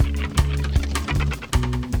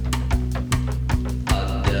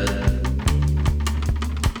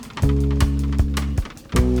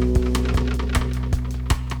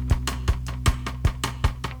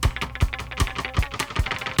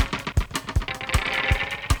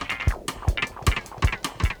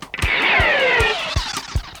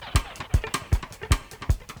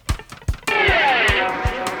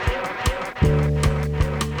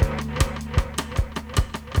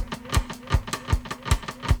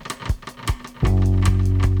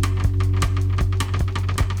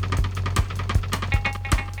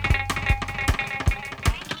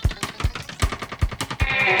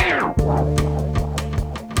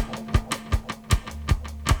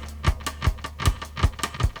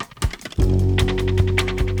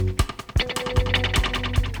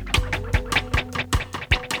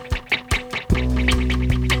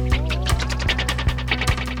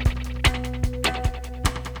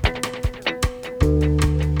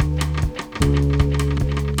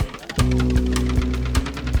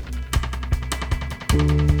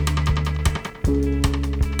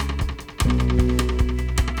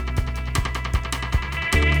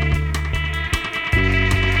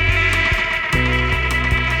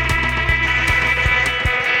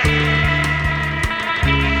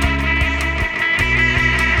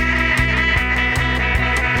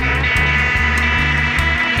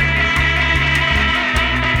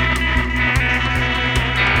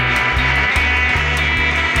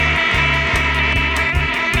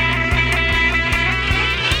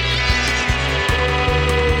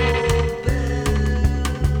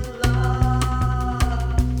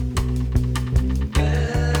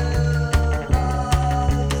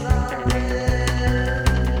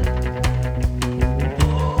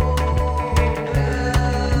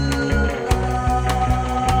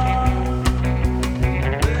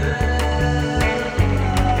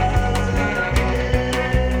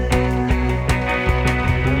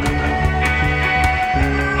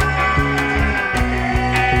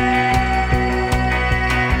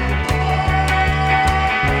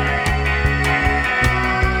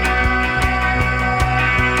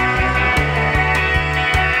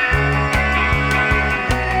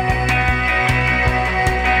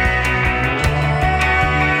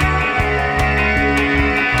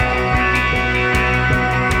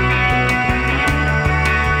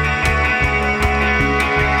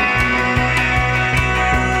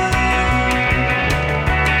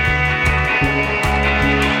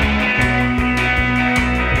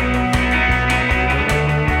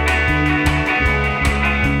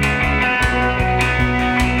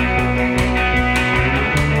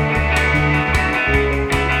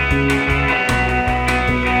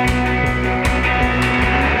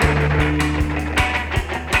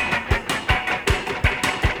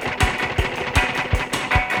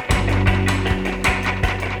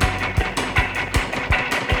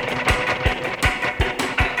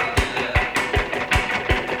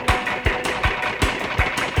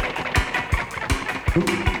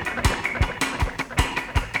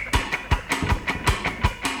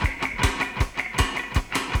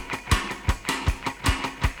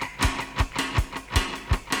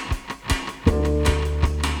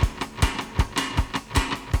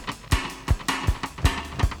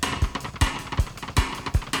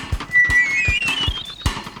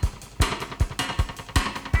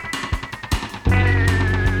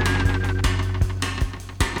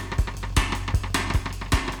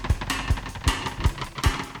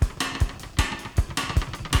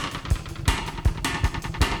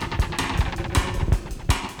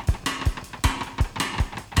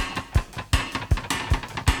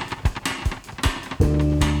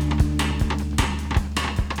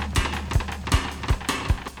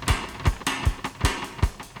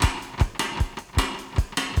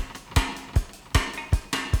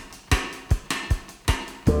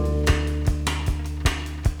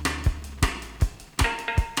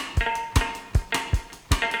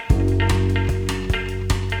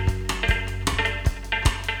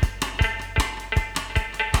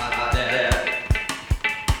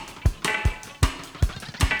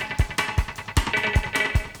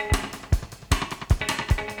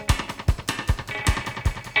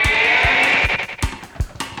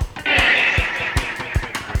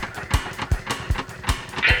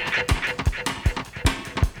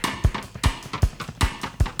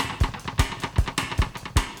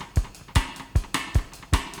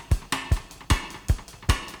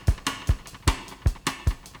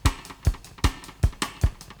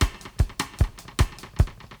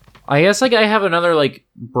 I guess like I have another like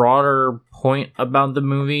broader point about the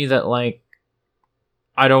movie that like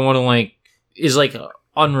I don't want to like is like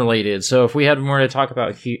unrelated. So if we had more to talk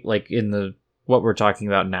about like in the what we're talking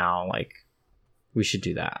about now, like we should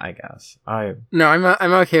do that. I guess No,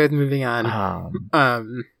 I'm okay with moving on.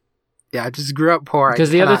 Yeah, I just grew up poor. Because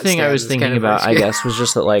the other thing I was thinking about, I guess, was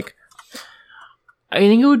just that like I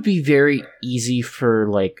think it would be very easy for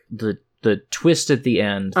like the twist at the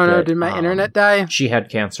end. Oh no, did my internet die? She had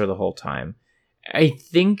cancer the whole time. I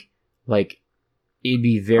think like it'd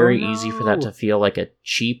be very easy for that to feel like a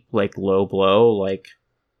cheap, like low blow, like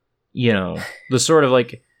you know, the sort of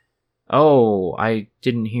like, oh, I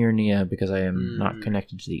didn't hear Nia because I am not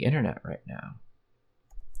connected to the internet right now.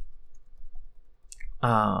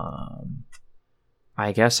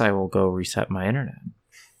 I guess I will go reset my internet.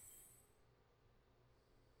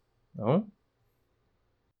 Oh?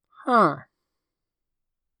 Huh.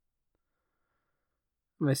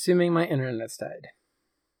 I'm assuming my internet's died.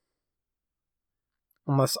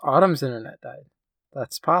 Unless Autumn's internet died.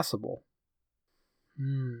 That's possible.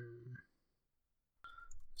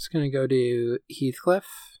 Just gonna go to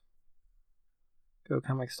Heathcliff.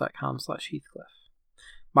 GoComics.com/Heathcliff.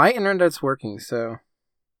 My internet's working, so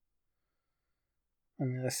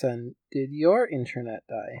I'm gonna send, did your internet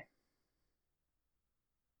die?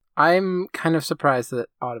 I'm kind of surprised that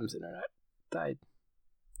Autumn's internet died.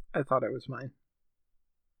 I thought it was mine.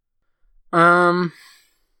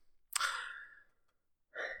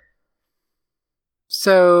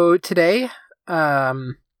 So today,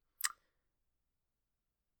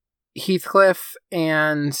 Heathcliff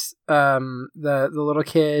and the little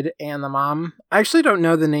kid and the mom. I actually don't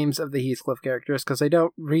know the names of the Heathcliff characters because I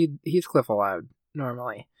don't read Heathcliff aloud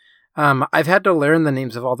normally. I've had to learn the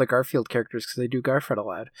names of all the Garfield characters because I do Garfred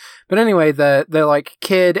aloud. But anyway, the like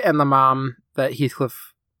kid and the mom that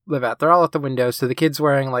Heathcliff live at, they're all at the window. So the kid's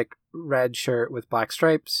wearing like red shirt with black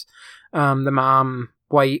stripes. The mom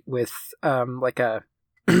white with like a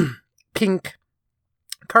pink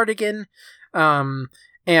cardigan. And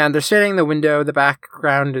they're standing in the window. The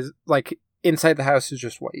background is like inside the house is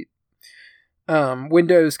just white.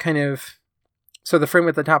 Windows kind of, so the frame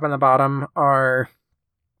at the top and the bottom are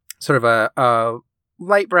sort of a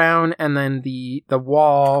light brown, and then the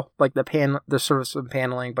wall, like there's sort of some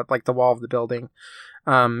paneling, but like the wall of the building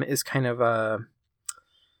is kind of a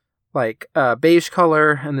beige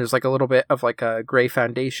color, and there's like a little bit of like a gray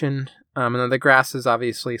foundation. And then the grass is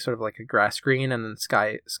obviously sort of like a grass green, and then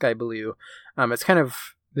sky blue. It's kind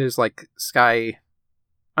of, there's like sky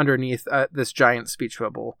underneath this giant speech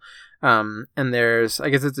bubble. And there's, I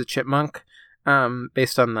guess it's a chipmunk,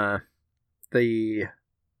 based on the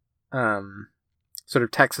sort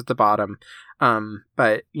of text at the bottom.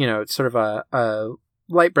 But you know, it's sort of a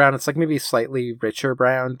light brown. It's like maybe slightly richer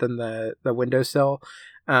brown than the windowsill.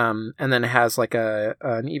 And then it has like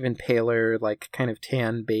an even paler, like kind of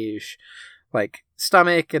tan beige, like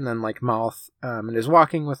stomach, and then like mouth, and is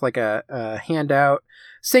walking with like a hand out,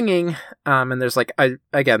 singing. And there's like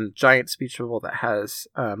again giant speech bubble that has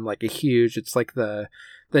like a huge. It's like the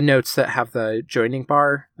notes that have the joining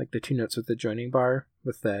bar, like the two notes with the joining bar,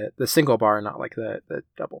 with the single bar, not like the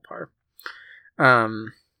double bar.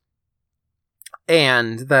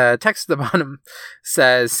 And the text at the bottom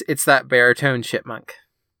says, "It's that baritone chipmunk."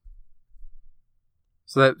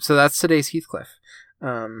 So that's today's Heathcliff.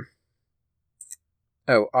 Autumn's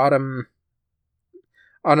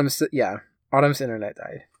internet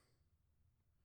died.